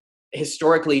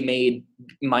historically made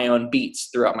my own beats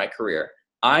throughout my career.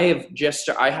 I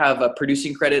have a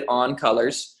producing credit on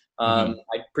Colors. I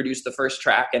produced the first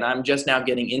track, and I'm just now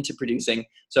getting into producing.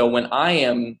 So when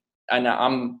I'm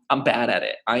bad at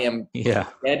it. I am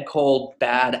dead cold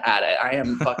bad at it. I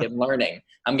am fucking learning.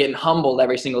 I'm getting humbled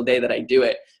every single day that I do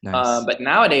it. Nice. But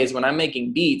nowadays when I'm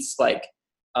making beats, it's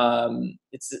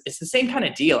the same kind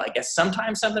of deal. I guess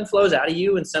sometimes something flows out of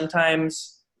you, and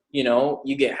sometimes,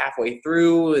 you get halfway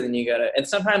through and then and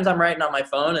sometimes I'm writing on my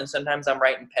phone, and sometimes I'm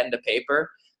writing pen to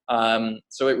paper.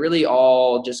 So it really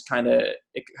all just kind of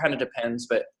depends,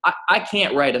 but I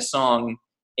can't write a song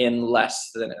in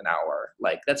less than an hour.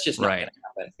 That's just not going to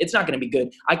happen. It's not going to be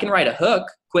good. I can write a hook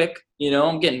quick,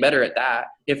 I'm getting better at that.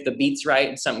 If the beat's right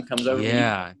and something comes over,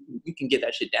 you can get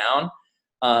that shit down.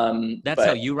 That's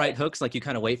how you write hooks. You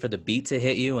kind of wait for the beat to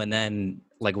hit you, and then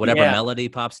whatever melody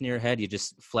pops in your head, you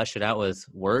just flesh it out with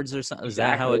words or something.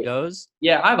 Exactly. Is that how it goes?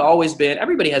 Yeah, I've always been.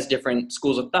 Everybody has different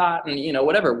schools of thought, and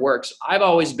whatever works. I've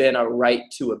always been a write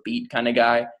to a beat kind of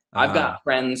guy. I've got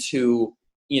friends who,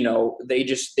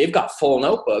 they've got full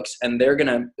notebooks, and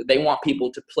they want people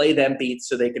to play them beats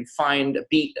so they can find a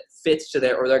beat that fits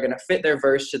to or they're going to fit their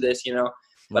verse to this,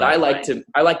 but Right.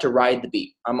 I like to ride the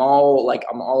beat. I'm all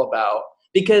about,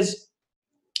 because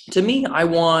to me, I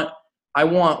want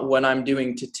what I'm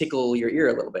doing to tickle your ear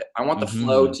a little bit. I want the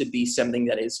flow to be something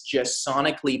that is just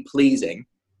sonically pleasing,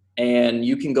 and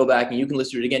you can go back and you can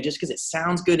listen to it again just because it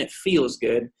sounds good and it feels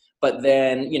good. But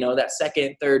then, that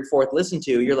second, third, fourth listen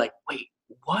to, you're like, wait,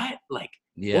 what? Like,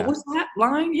 what was that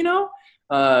line,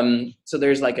 So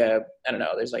there's like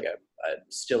there's like a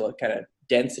still a kind of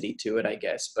density to it, I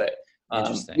guess. But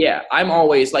Interesting. yeah, I'm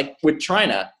always like with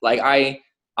China, like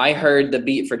I heard the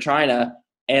beat for China,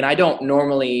 and I don't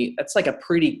normally, that's like a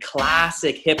pretty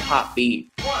classic hip hop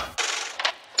beat.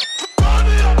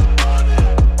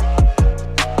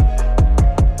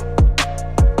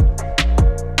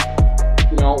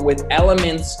 With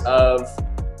elements of,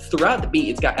 throughout the beat,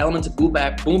 it's got elements of boom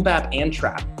bap and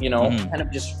trap, kind of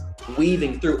just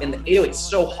weaving through. And the 808's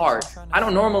so hard. I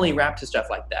don't normally rap to stuff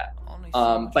like that,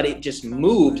 but it just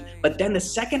moved. But then the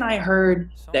second I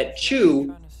heard that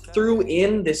Chew threw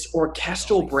in this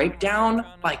orchestral breakdown,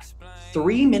 like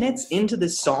 3 minutes into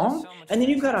this song, and then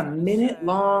you've got a minute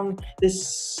long,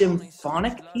 this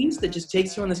symphonic piece that just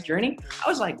takes you on this journey. I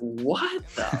was like, what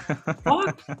the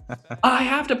fuck? I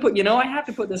have to put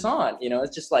this on.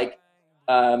 It's just like,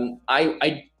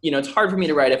 it's hard for me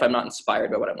to write if I'm not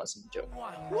inspired by what I'm listening to.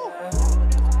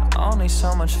 Only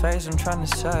so much face I'm trying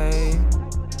to say.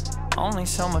 Only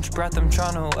so much breath I'm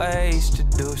trying to waste to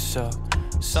do so.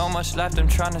 So much left I'm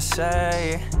trying to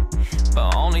say,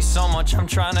 but only so much I'm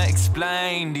trying to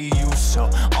explain to you.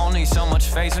 So only so much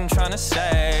face I'm trying to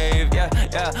save.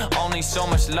 Yeah. Only so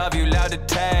much love you allowed to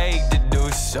take to do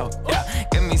so. Yeah.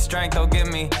 Give me strength, oh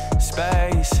give me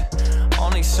space.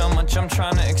 Only so much I'm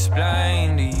trying to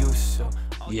explain to you. So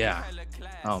yeah.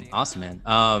 Oh, awesome, man.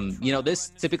 This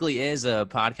typically is a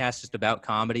podcast just about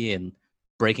comedy and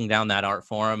breaking down that art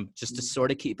form. Just to sort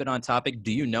of keep it on topic,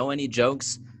 do you know any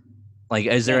jokes? Like,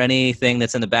 is there anything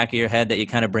that's in the back of your head that you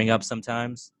kind of bring up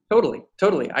sometimes? Totally.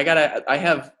 I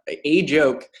have a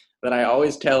joke that I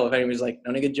always tell if anybody's like,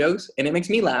 know any good jokes? And it makes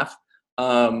me laugh.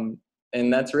 And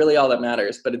that's really all that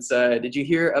matters. But it's, did you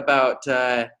hear about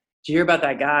that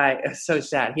guy? It's so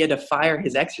sad. He had to fire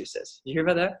his exorcist. Did you hear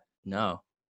about that?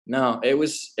 No, it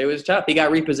was tough. He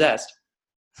got repossessed.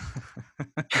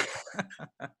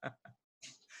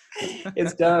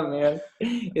 It's dumb, man.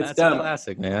 It's dumb.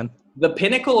 Classic, man. The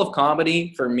pinnacle of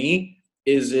comedy for me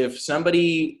is if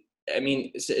somebody,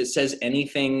 says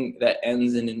anything that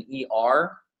ends in an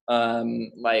ER,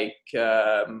 like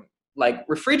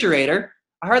refrigerator.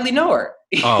 I hardly know her.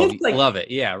 Oh, like, love it.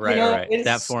 Yeah, right.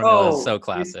 That formula is so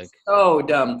classic. So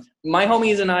dumb. My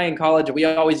homies and I in college, we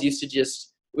always used to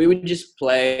we would just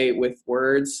play with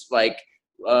words like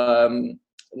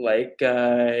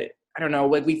I don't know,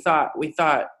 like we thought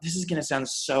this is gonna sound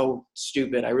so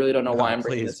stupid. I really don't know why I'm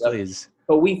bringing this up. Please.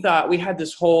 But we thought we had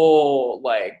this whole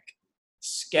like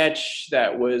sketch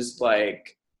that was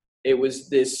like, it was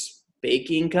this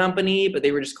baking company, but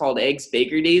they were just called Eggs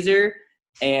Baker Dazer.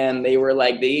 And they were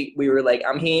like, we were like,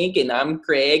 I'm Hank and I'm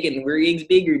Craig and we're Eggs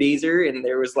Baker Dazer. And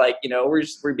there was like,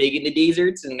 we're baking the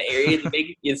desserts and the area.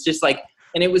 It's just like,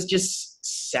 and it was just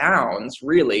sounds,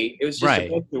 really. It was just a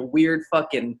bunch of weird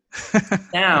fucking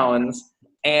sounds.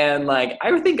 And like,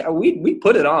 I think we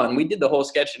put it on. We did the whole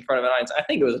sketch in front of an audience. I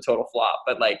think it was a total flop,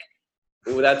 but like,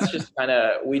 that's just kind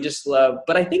of, we just love,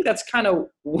 but I think that's kind of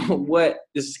what,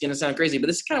 this is going to sound crazy, but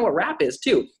this is kind of what rap is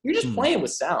too. You're just playing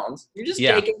with sounds. You're just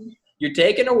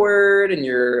taking a word and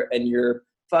you're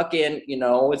fucking,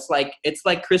 it's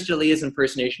like Chris D'Elia's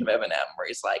impersonation of Eminem, where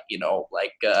he's like,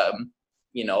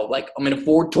 like I'm in a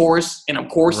Ford Taurus and I'm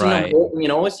coursing,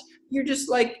 you're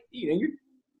just like,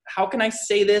 how can I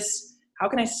say this? How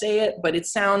can I say it? But it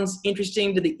sounds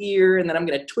interesting to the ear, and then I'm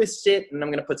going to twist it and I'm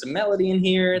going to put some melody in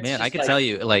here. Man, I can tell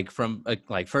you, like from a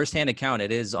firsthand account,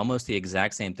 it is almost the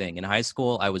exact same thing. In high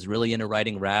school, I was really into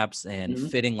writing raps and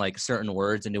fitting like certain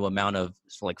words into amount of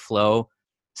like flow.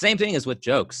 Same thing as with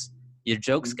jokes. Your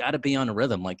jokes got to be on a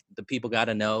rhythm. Like the people got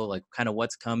to know like kind of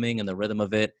what's coming and the rhythm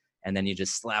of it. And then you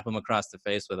just slap them across the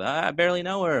face with, I barely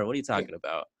know her. What are you talking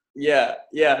about? Yeah.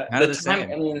 It's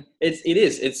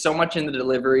so much in the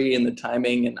delivery and the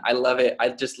timing, and I love it. I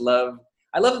love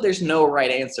that there's no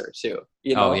right answer too.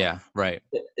 Oh yeah, right.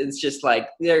 It's just like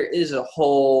there is a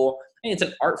whole. It's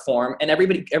an art form, and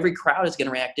every crowd is going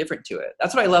to react different to it.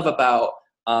 That's what I love about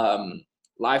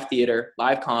live theater,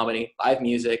 live comedy, live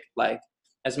music. Like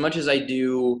as much as I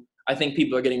think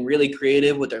people are getting really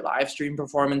creative with their live stream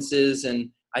performances, and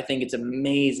I think it's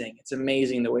amazing. It's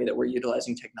amazing the way that we're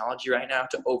utilizing technology right now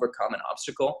to overcome an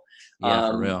obstacle.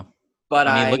 Yeah, for real. But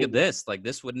I mean, look at this. Like,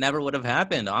 this never would have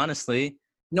happened, honestly.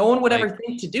 no one would Like, ever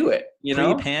think to do it, you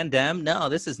know? Pre-pandemic, no,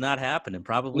 this is not happening.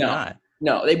 Probably not.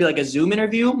 No, they'd be like a Zoom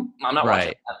interview. I'm not watching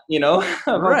that, you know?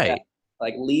 Right. That.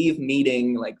 Like leave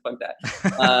meeting, like fuck that.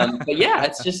 But yeah,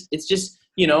 it's just,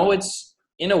 you know, it's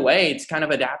in a way, it's kind of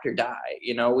adapt or die.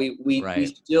 You know,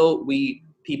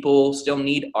 people still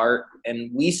need art,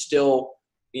 and we still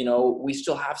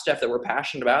have stuff that we're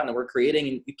passionate about and that we're creating.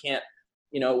 And you can't,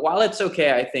 you know, while it's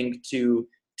okay, I think, to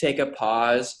take a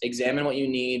pause, examine what you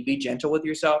need, be gentle with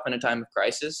yourself in a time of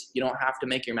crisis. You don't have to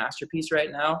make your masterpiece right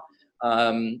now.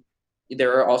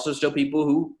 There are also still people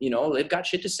who, you know, they've got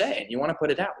shit to say and you want to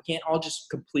put it out. We can't all just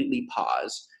completely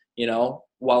pause, you know,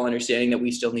 while understanding that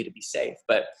we still need to be safe.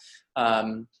 But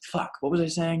what was I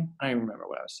saying? I don't even remember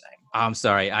what I was saying. I'm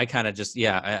sorry. I kind of just,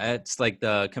 it's like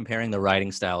comparing the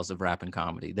writing styles of rap and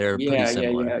comedy. They're pretty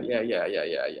similar.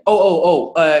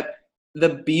 Yeah.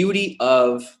 The beauty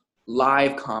of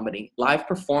live comedy, live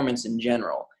performance in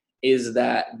general, is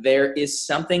that there is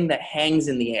something that hangs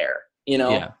in the air, you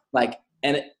know,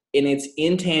 and it's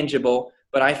intangible,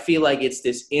 but I feel like it's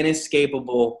this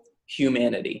inescapable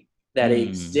humanity that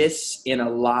exists in a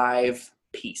live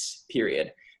piece,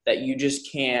 period, that you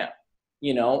just can't,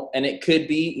 you know, and it could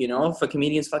be, you know, if a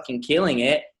comedian's fucking killing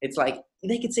it, it's like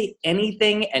they could say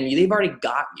anything and they've already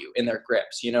got you in their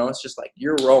grips, you know, it's just like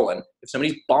you're rolling. If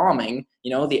somebody's bombing,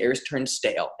 you know, the air's turned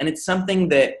stale. And it's something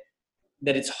that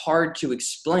it's hard to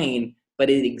explain,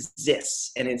 but it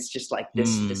exists. And it's just like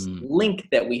this link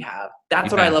that we have.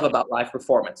 That's what I love about live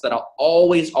performance, that I'll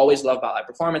always love about live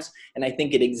performance. And I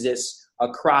think it exists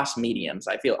across mediums.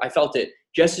 I felt it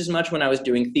just as much when I was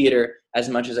doing theater as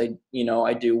much as I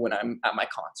do when I'm at my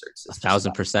concerts.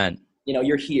 1,000%. You know,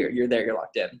 you're here, you're there, you're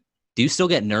locked in. Do you still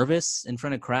get nervous in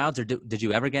front of crowds, or did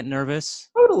you ever get nervous?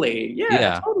 Totally.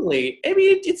 Yeah. Totally. I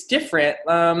mean, it's different.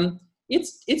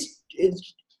 It's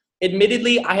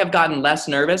admittedly, I have gotten less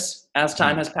nervous as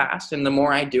time has passed, and the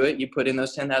more I do it, you put in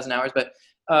those 10,000 hours. But,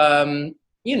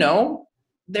 you know,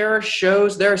 there are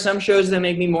some shows that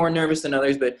make me more nervous than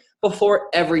others, but before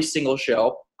every single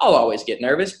show, I'll always get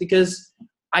nervous because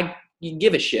you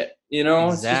give a shit, you know?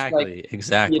 Exactly.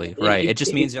 Right. It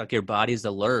just means like your body's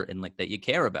alert and like that you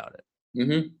care about it.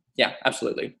 Mm-hmm. Yeah,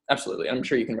 absolutely. I'm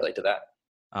sure you can relate to that.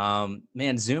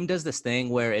 Man, Zoom does this thing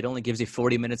where it only gives you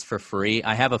 40 minutes for free.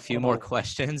 I have a few more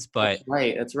questions, but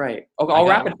that's right. Okay, I'll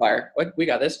rapid fire. We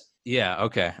got this. Yeah.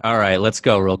 Okay. All right. Let's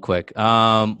go real quick.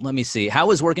 Let me see. How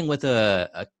has working with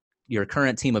your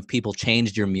current team of people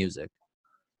changed your music?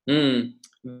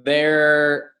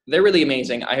 They're really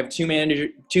amazing. I have two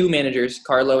managers,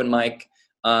 Carlo and Mike.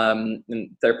 And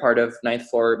they're part of Ninth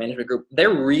Floor Management Group.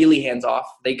 They're really hands off.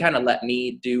 They kind of let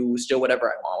me do still whatever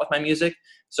I want with my music.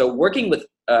 So working with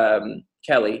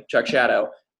Kelly, Chuck Shadow,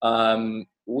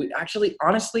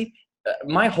 honestly,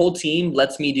 my whole team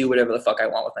lets me do whatever the fuck I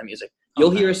want with my music.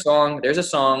 You'll hear a song. There's a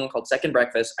song called Second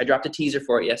Breakfast. I dropped a teaser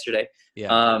for it yesterday.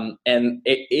 Yeah. And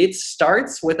it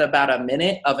starts with about a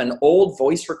minute of an old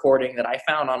voice recording that I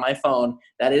found on my phone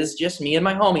that is just me and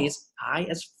my homies, high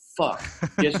as fuck,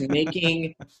 just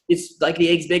making, it's like the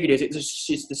Eggs Bigger days.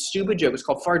 It's the stupid joke. It's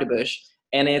called Fartabush.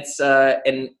 And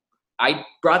and I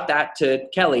brought that to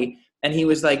Kelly, and he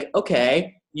was like,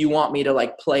 okay, you want me to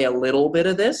like play a little bit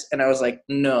of this? And I was like,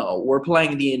 no, we're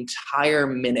playing the entire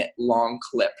minute long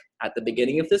clip at the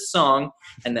beginning of this song,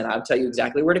 and then I'll tell you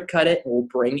exactly where to cut it, and we'll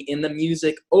bring in the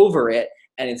music over it,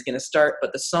 and it's going to start,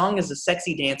 but the song is a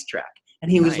sexy dance track.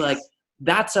 And he was like,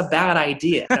 that's a bad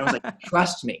idea. And I was like,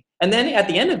 trust me. And then at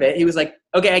the end of it, he was like,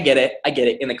 okay, I get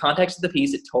it. In the context of the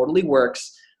piece, it totally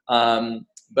works.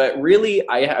 But really,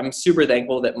 I'm super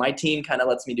thankful that my team kind of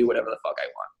lets me do whatever the fuck I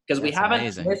want, because we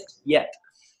haven't missed yet.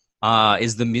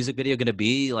 Is the music video going to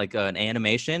be like an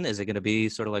animation? Is it going to be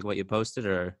sort of like what you posted,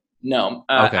 or? No.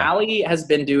 Ali has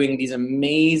been doing these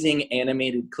amazing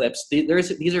animated clips.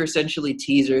 These are essentially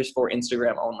teasers for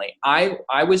Instagram only. I'm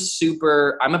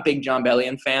a big Jon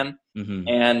Bellion fan. Mm-hmm.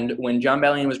 And when Jon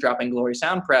Bellion was dropping Glory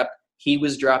Sound Prep, he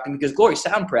was dropping, because Glory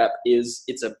Sound Prep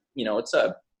it's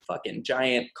a fucking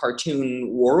giant cartoon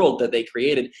world that they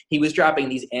created. He was dropping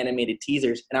these animated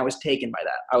teasers, and I was taken by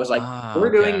that. I was like,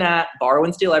 we're doing that, borrow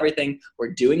and steal everything.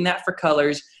 We're doing that for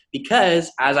colors. Because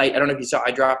I don't know if you saw,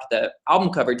 I dropped the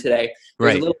album cover today.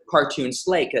 There's a little cartoon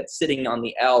Slake that's sitting on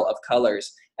the L of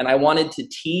colors. And I wanted to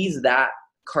tease that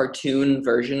cartoon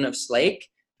version of Slake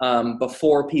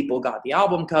before people got the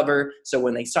album cover. So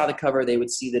when they saw the cover, they would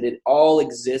see that it all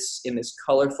exists in this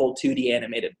colorful 2D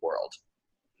animated world.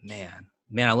 Man,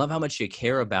 Man, I love how much you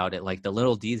care about it, like the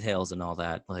little details and all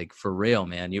that. Like for real,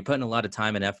 man. You're putting a lot of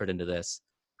time and effort into this.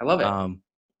 I love it.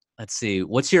 Let's see.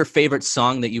 What's your favorite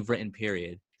song that you've written,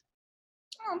 period?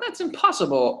 Oh, that's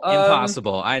impossible.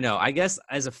 Impossible. I know. I guess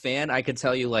as a fan, I could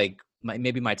tell you like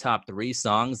maybe my top 3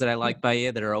 songs that I like by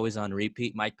you that are always on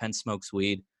repeat. Mike Pence Smokes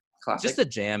Weed. Classic. Just a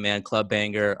jam, man. Club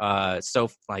banger. So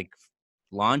like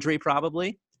Laundry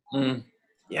probably.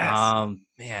 Yes.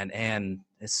 Man, and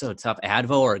it's so tough.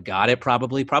 Advo or Got It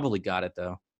probably Got It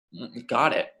though.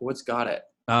 Got It. What's Got It?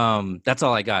 That's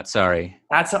all I got. Sorry.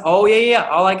 Yeah.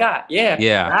 All I got. Yeah.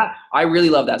 Yeah. I really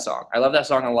love that song. I love that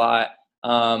song a lot.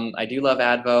 I do love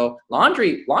Advo.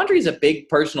 Laundry is a big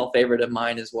personal favorite of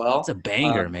mine as well. It's a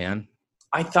banger, man.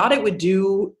 I thought it would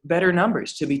do better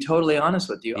numbers, to be totally honest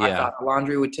with you. Yeah. I thought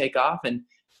Laundry would take off, and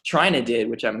Trina did,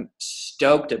 which I'm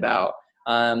stoked about.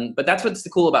 But that's what's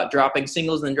cool about dropping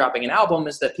singles and then dropping an album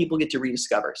is that people get to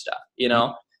rediscover stuff, you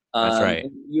know? That's right.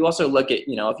 You also look at,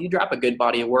 if you drop a good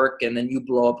body of work and then you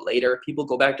blow up later, people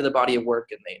go back to the body of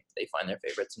work and they find their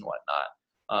favorites and whatnot.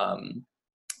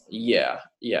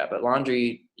 But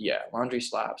Laundry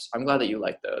slaps. I'm glad that you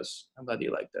like those.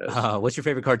 What's your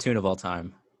favorite cartoon of all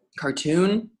time?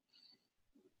 Cartoon?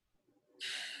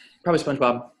 Probably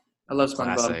SpongeBob. I love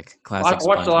SpongeBob. Classic. I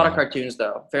watched a lot of cartoons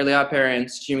though. Fairly Odd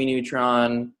Parents, Jimmy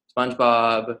Neutron,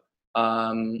 SpongeBob,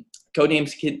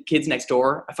 Codenames Kids Next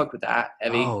Door. I fucked with that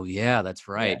heavy. Oh yeah, that's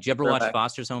right. Yeah, Did you ever watch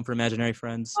Foster's Home for Imaginary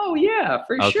Friends? Oh yeah,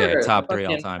 for sure. Okay, top 3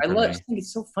 all time. I just think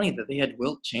it's so funny that they had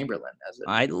Wilt Chamberlain as it.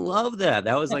 I love that.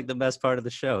 That was like the best part of the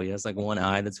show. He has like one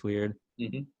eye that's weird.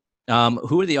 Mm-hmm.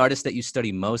 Who are the artists that you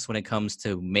study most when it comes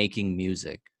to making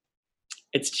music?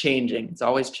 It's changing. It's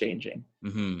always changing.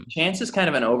 Mm-hmm. Chance is kind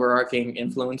of an overarching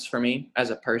influence for me as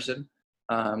a person,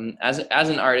 as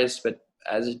an artist, but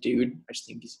as a dude, I just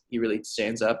think he really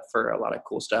stands up for a lot of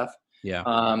cool stuff. Yeah.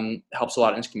 Helps a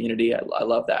lot in his community. I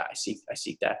love that. I seek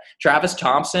that. Travis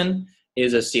Thompson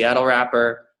is a Seattle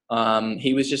rapper.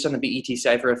 He was just on the BET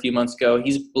Cypher a few months ago.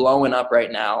 He's blowing up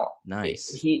right now.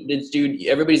 Nice. This dude,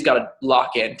 everybody's got to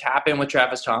lock in, tap in with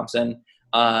Travis Thompson.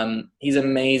 He's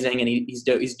amazing, and he's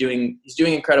doing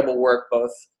incredible work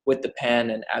both with the pen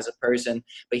and as a person.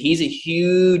 But he's a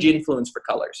huge influence for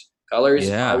Colors.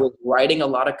 Yeah. I was writing a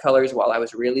lot of Colors while I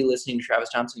was really listening to Travis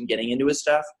Thompson and getting into his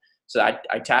stuff. So I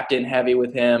tapped in heavy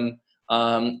with him.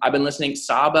 I've been listening to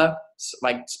Saba.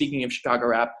 Like, speaking of Chicago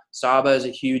rap, Saba is a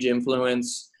huge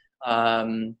influence.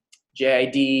 JID,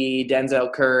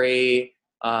 Denzel Curry.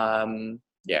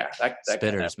 That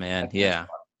Spitters, man. Yeah.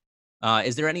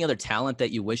 Is there any other talent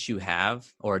that you wish you have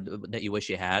or that you wish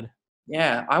you had?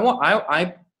 Yeah,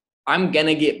 I'm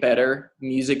gonna get better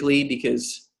musically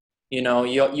because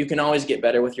you can always get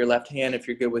better with your left hand if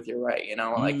you're good with your right.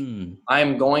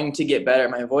 I'm going to get better.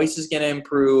 My voice is gonna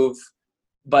improve,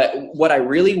 but what I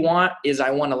really want is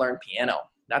I want to learn piano.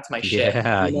 That's my shit.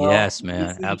 Yeah, yes,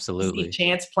 man, absolutely. You see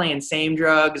Chance playing Same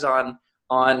Drugs on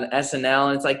SNL,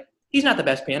 and it's like, he's not the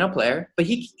best piano player, but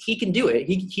he can do it.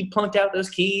 He plunked out those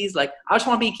keys. Like, I just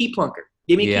want to be a key plunker.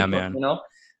 Give me a key plunk,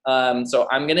 So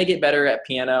I'm gonna get better at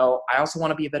piano. I also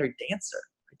want to be a better dancer.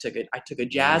 I took a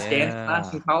jazz dance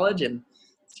class in college, and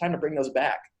it's time to bring those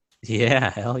back.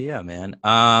 Yeah, hell yeah, man.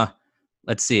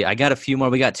 Let's see. I got a few more.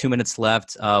 We got 2 minutes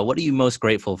left. What are you most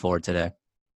grateful for today?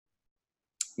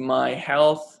 My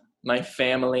health, my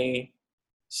family,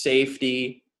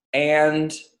 safety,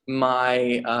 and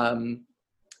my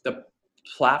the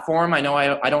platform. I know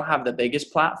I don't have the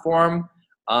biggest platform,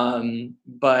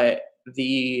 but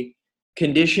the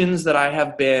conditions that I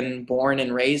have been born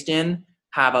and raised in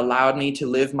have allowed me to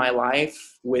live my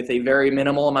life with a very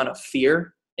minimal amount of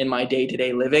fear in my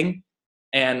day-to-day living.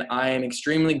 And I am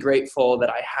extremely grateful that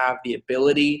I have the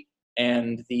ability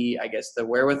and the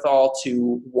wherewithal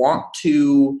to want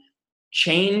to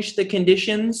change the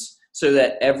conditions so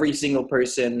that every single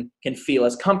person can feel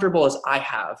as comfortable as I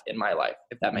have in my life,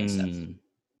 if that makes sense.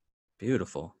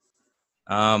 Beautiful.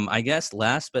 I guess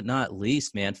last but not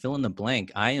least, man, fill in the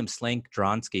blank. I am Slank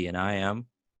Dronsky, and I am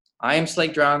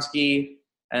Slake Dronsky,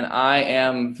 and I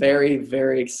am very,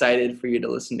 very excited for you to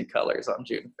listen to Colors on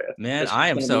June 5th. Man, I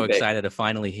am so excited to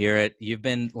finally hear it. You've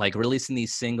been releasing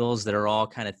these singles that are all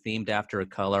kind of themed after a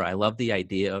color. I love the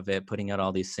idea of it, putting out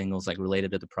all these singles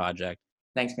related to the project.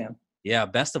 Thanks, man. Yeah,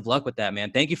 best of luck with that,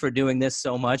 man. Thank you for doing this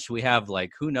so much. We have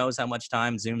who knows how much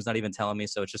time. Zoom's not even telling me,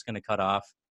 so it's just going to cut off.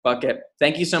 Fuck it.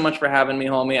 Thank you so much for having me,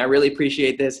 homie. I really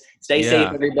appreciate this. Stay safe,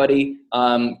 everybody.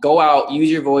 Go out, use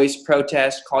your voice,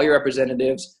 protest, call your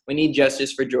representatives. We need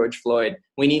justice for George Floyd.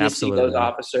 We need to see those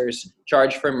officers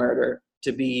charged for murder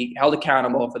to be held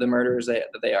accountable for the murderers that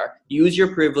they are. Use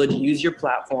your privilege, use your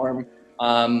platform.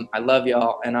 I love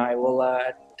y'all, and I will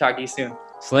talk to you soon.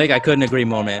 Slake, I couldn't agree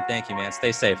more, man. Thank you, man.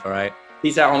 Stay safe, all right?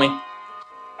 Peace out, homie.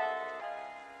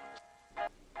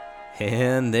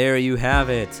 And there you have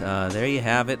it.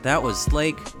 That was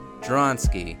Slake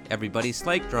Dronsky. Everybody,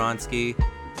 Slake Dronsky.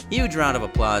 Huge round of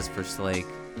applause for Slake.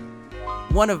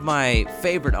 One of my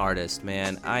favorite artists,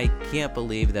 man. I can't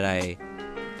believe that I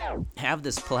have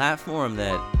this platform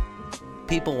that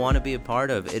people want to be a part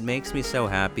of. It makes me so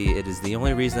happy. It is the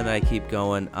only reason that I keep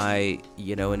going. I,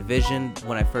 envisioned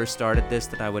when I first started this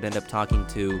that I would end up talking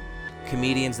to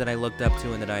comedians that I looked up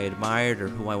to and that I admired or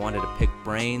who I wanted to pick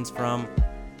brains from.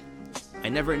 I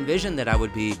never envisioned that I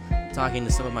would be talking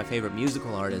to some of my favorite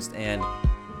musical artists. And,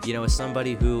 as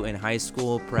somebody who in high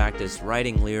school practiced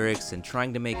writing lyrics and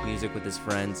trying to make music with his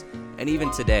friends, and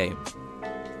even today,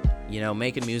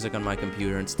 making music on my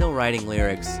computer and still writing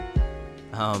lyrics,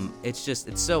 it's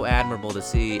so admirable to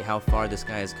see how far this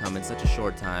guy has come in such a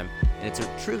short time. And it's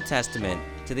a true testament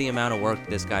to the amount of work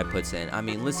this guy puts in. I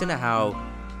mean, listen to how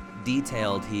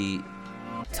detailed he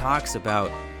talks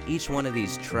about each one of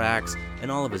these tracks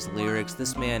and all of his lyrics.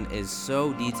 This man is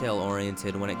so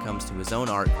detail-oriented when it comes to his own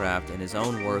art craft and his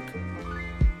own work.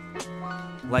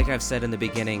 Like I've said in the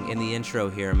beginning, in the intro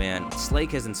here, man,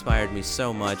 Slake has inspired me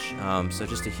so much, so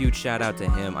just a huge shout-out to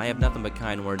him. I have nothing but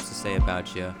kind words to say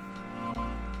about you.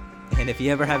 And if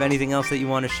you ever have anything else that you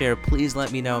want to share, please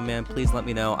let me know, man. Please let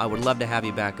me know. I would love to have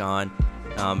you back on.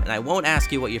 And I won't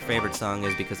ask you what your favorite song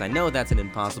is because I know that's an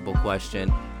impossible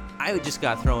question. I just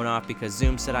got thrown off because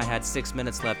Zoom said I had 6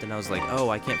 minutes left, and I was like,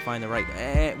 I can't find the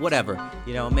right... whatever.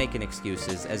 I'm making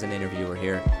excuses as an interviewer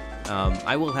here.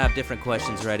 I will have different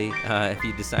questions ready if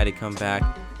you decide to come back.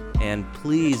 And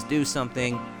please do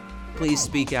something. Please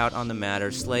speak out on the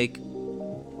matter. Slake,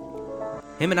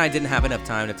 him and I didn't have enough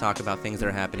time to talk about things that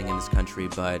are happening in this country,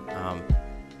 but,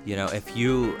 if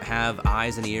you have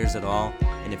eyes and ears at all,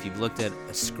 and if you've looked at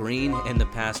a screen in the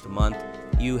past month,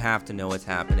 you have to know what's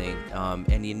happening,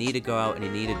 and you need to go out and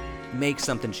you need to make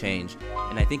something change.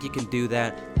 And I think you can do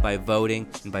that by voting,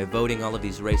 and by voting all of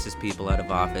these racist people out of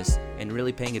office, and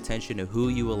really paying attention to who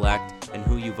you elect and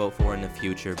who you vote for in the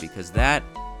future, because that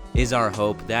is our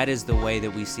hope. That is the way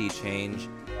that we see change.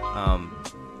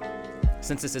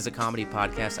 Since this is a comedy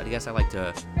podcast, I guess I like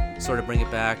to sort of bring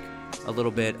it back a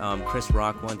little bit. Chris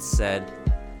Rock once said,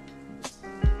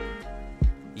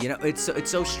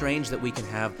 it's so strange that we can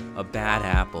have a bad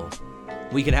apple.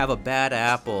 We can have a bad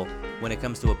apple when it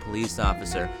comes to a police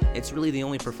officer. It's really the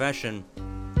only profession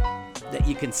that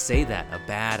you can say that, a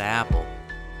bad apple.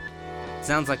 It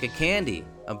sounds like a candy,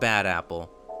 a bad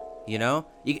apple.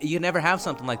 You never have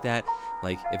something like that.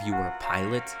 Like if you were a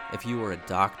pilot, if you were a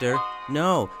doctor.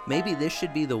 No, maybe this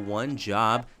should be the one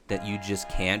job that you just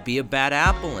can't be a bad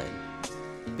apple in.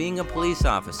 Being a police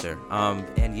officer.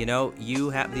 And you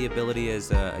have the ability as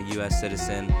a U.S.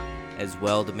 citizen as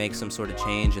well to make some sort of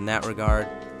change in that regard.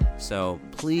 So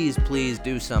please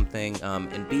do something,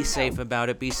 and be safe about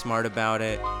it, be smart about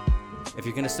it. If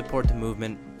you're going to support the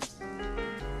movement,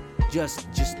 just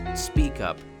speak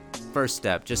up. First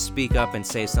step, just speak up and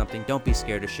say something. Don't be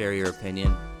scared to share your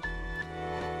opinion.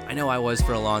 I know I was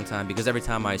for a long time, because every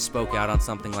time I spoke out on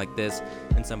something like this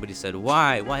and somebody said,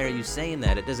 why are you saying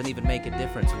that? It doesn't even make a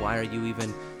difference. Why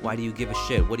do you give a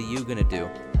shit? What are you gonna do?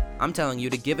 I'm telling you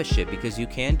to give a shit because you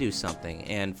can do something.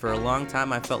 And for a long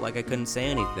time I felt like I couldn't say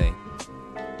anything.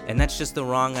 And that's just the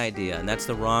wrong idea, and that's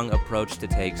the wrong approach to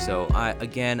take. So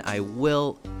I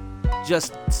will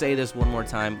just say this one more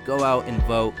time. Go out and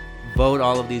vote. Vote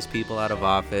all of these people out of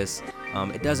office.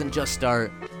 It doesn't just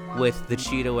start with the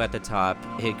Cheeto at the top.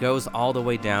 It goes all the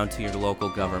way down to your local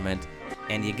government,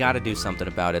 and you got to do something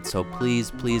about it. So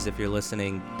please, if you're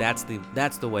listening, that's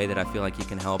the way that I feel like you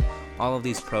can help. All of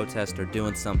these protests are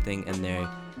doing something, and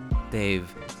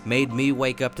they've made me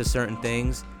wake up to certain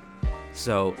things.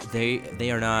 So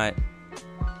they are not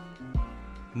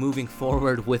moving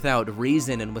forward without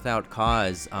reason and without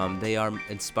cause. They are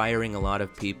inspiring a lot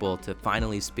of people to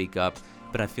finally speak up,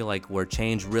 but I feel like where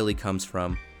change really comes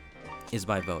from is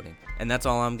by voting. And that's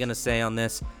all I'm gonna say on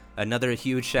this. Another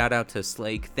huge shout out to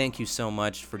Slake. Thank you so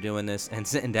much for doing this and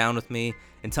sitting down with me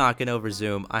and talking over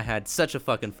Zoom. I had such a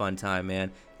fucking fun time,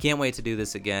 man. Can't wait to do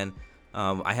this again.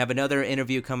 I have another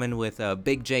interview coming with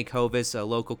Big Jake Hovis, a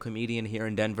local comedian here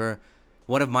in Denver.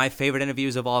 One of my favorite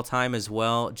interviews of all time as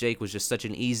well. Jake was just such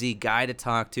an easy guy to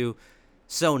talk to.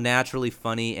 So naturally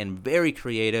funny and very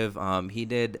creative. He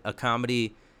did a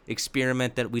comedy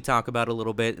experiment that we talk about a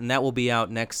little bit, and that will be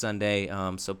out next Sunday.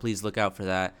 So please look out for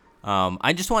that.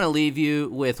 I just want to leave you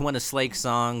with one of Slake's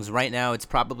songs. Right now, it's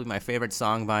probably my favorite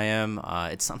song by him.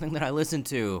 It's something that I listen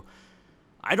to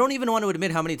I don't even want to admit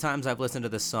how many times I've listened to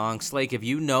this song. Slake, if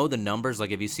you know the numbers,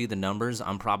 like if you see the numbers,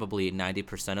 I'm probably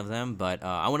 90% of them. But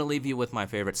I want to leave you with my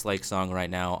favorite Slake song right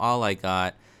now, All I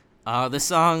Got. The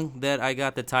song that I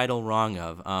got the title wrong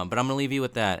of. But I'm going to leave you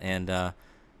with that. And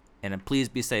please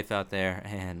be safe out there.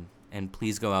 And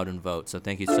please go out and vote. So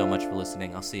thank you so much for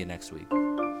listening. I'll see you next week.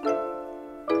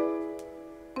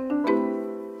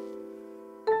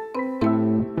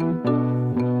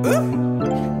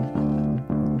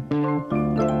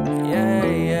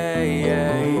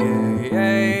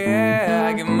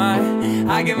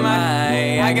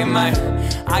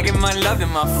 I give my love to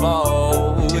my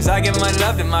foes. I give my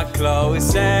love to my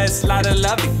closest. Lot of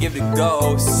love to give to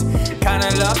ghosts. Kind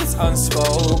of love is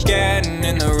unspoken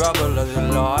in the rubble of the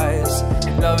lies.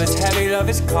 Love is heavy, love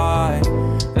is kind.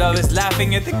 Love is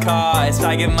laughing at the cost.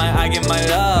 I give my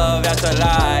love, that's all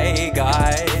I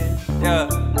got. Yeah,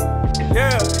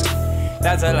 yeah,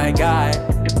 that's all I got.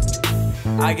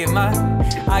 I give my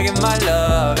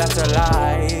love, that's all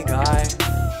I got.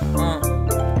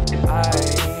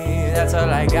 That's all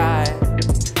I got.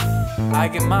 I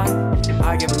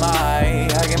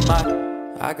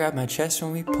grab my chest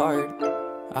when we part.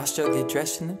 I still get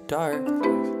dressed in the dark.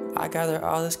 I gather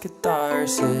all this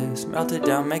catharsis, melt it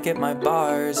down, make it my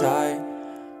bars. I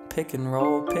pick and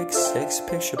roll, pick six,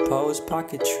 picture pose,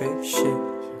 pocket trick, shit.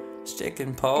 Stick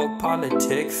and poke,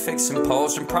 politic, fix and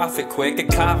pose and profit quick. A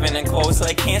confident quotes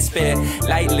like can't spit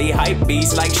lightly, hype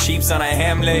beats like sheeps on a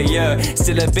Hamlet, yeah.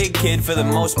 Still a big kid for the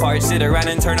most part. Sit around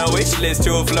and turn a wish list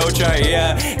to a flowchart,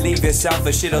 yeah. Leave yourself,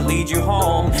 a shit'll lead you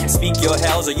home. Speak your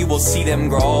hells or you will see them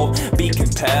grow. Be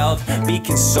compelled, be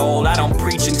consoled. I don't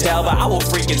preach and tell, but I will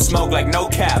freaking smoke like no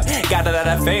cap. Got a lot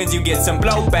of fans, you get some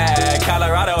blowback.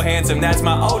 Colorado handsome, that's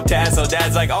my old task. So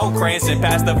dad's like, oh Cranston,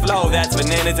 pass the flow. That's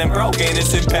bananas and broke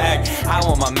innocent pack. I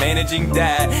want my managing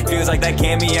dad. Feels like that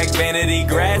Camiac vanity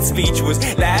grad speech was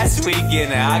last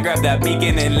weekend. I grabbed that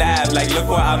beacon and laughed like look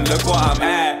where I'm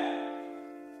at.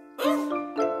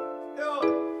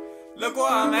 Look where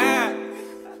I'm at.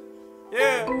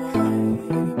 Yeah.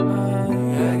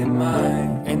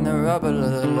 In the rubble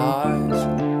of the lies.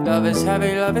 Love is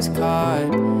heavy, love is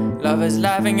kind. Love is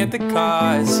laughing at the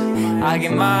cause. I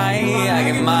give my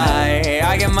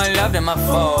love to my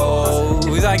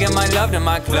foes. I give my love to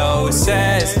my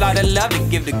closest. Lot of love to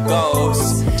give to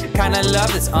ghosts. Kind of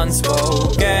love that's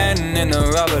unspoken in the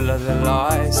rubble of the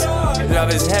lies. Love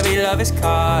is heavy, love is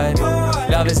kind.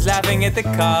 Love is laughing at the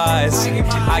cause.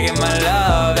 I give my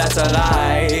love, that's all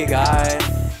I got.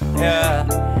 Yeah,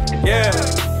 yeah,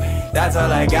 that's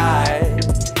all I got.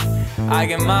 I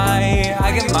give my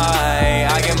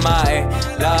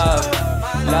love.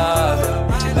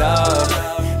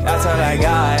 That's all I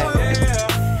got.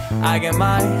 I give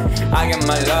my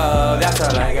love. That's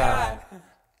all I got.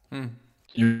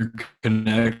 Your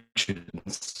connection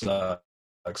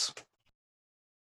sucks.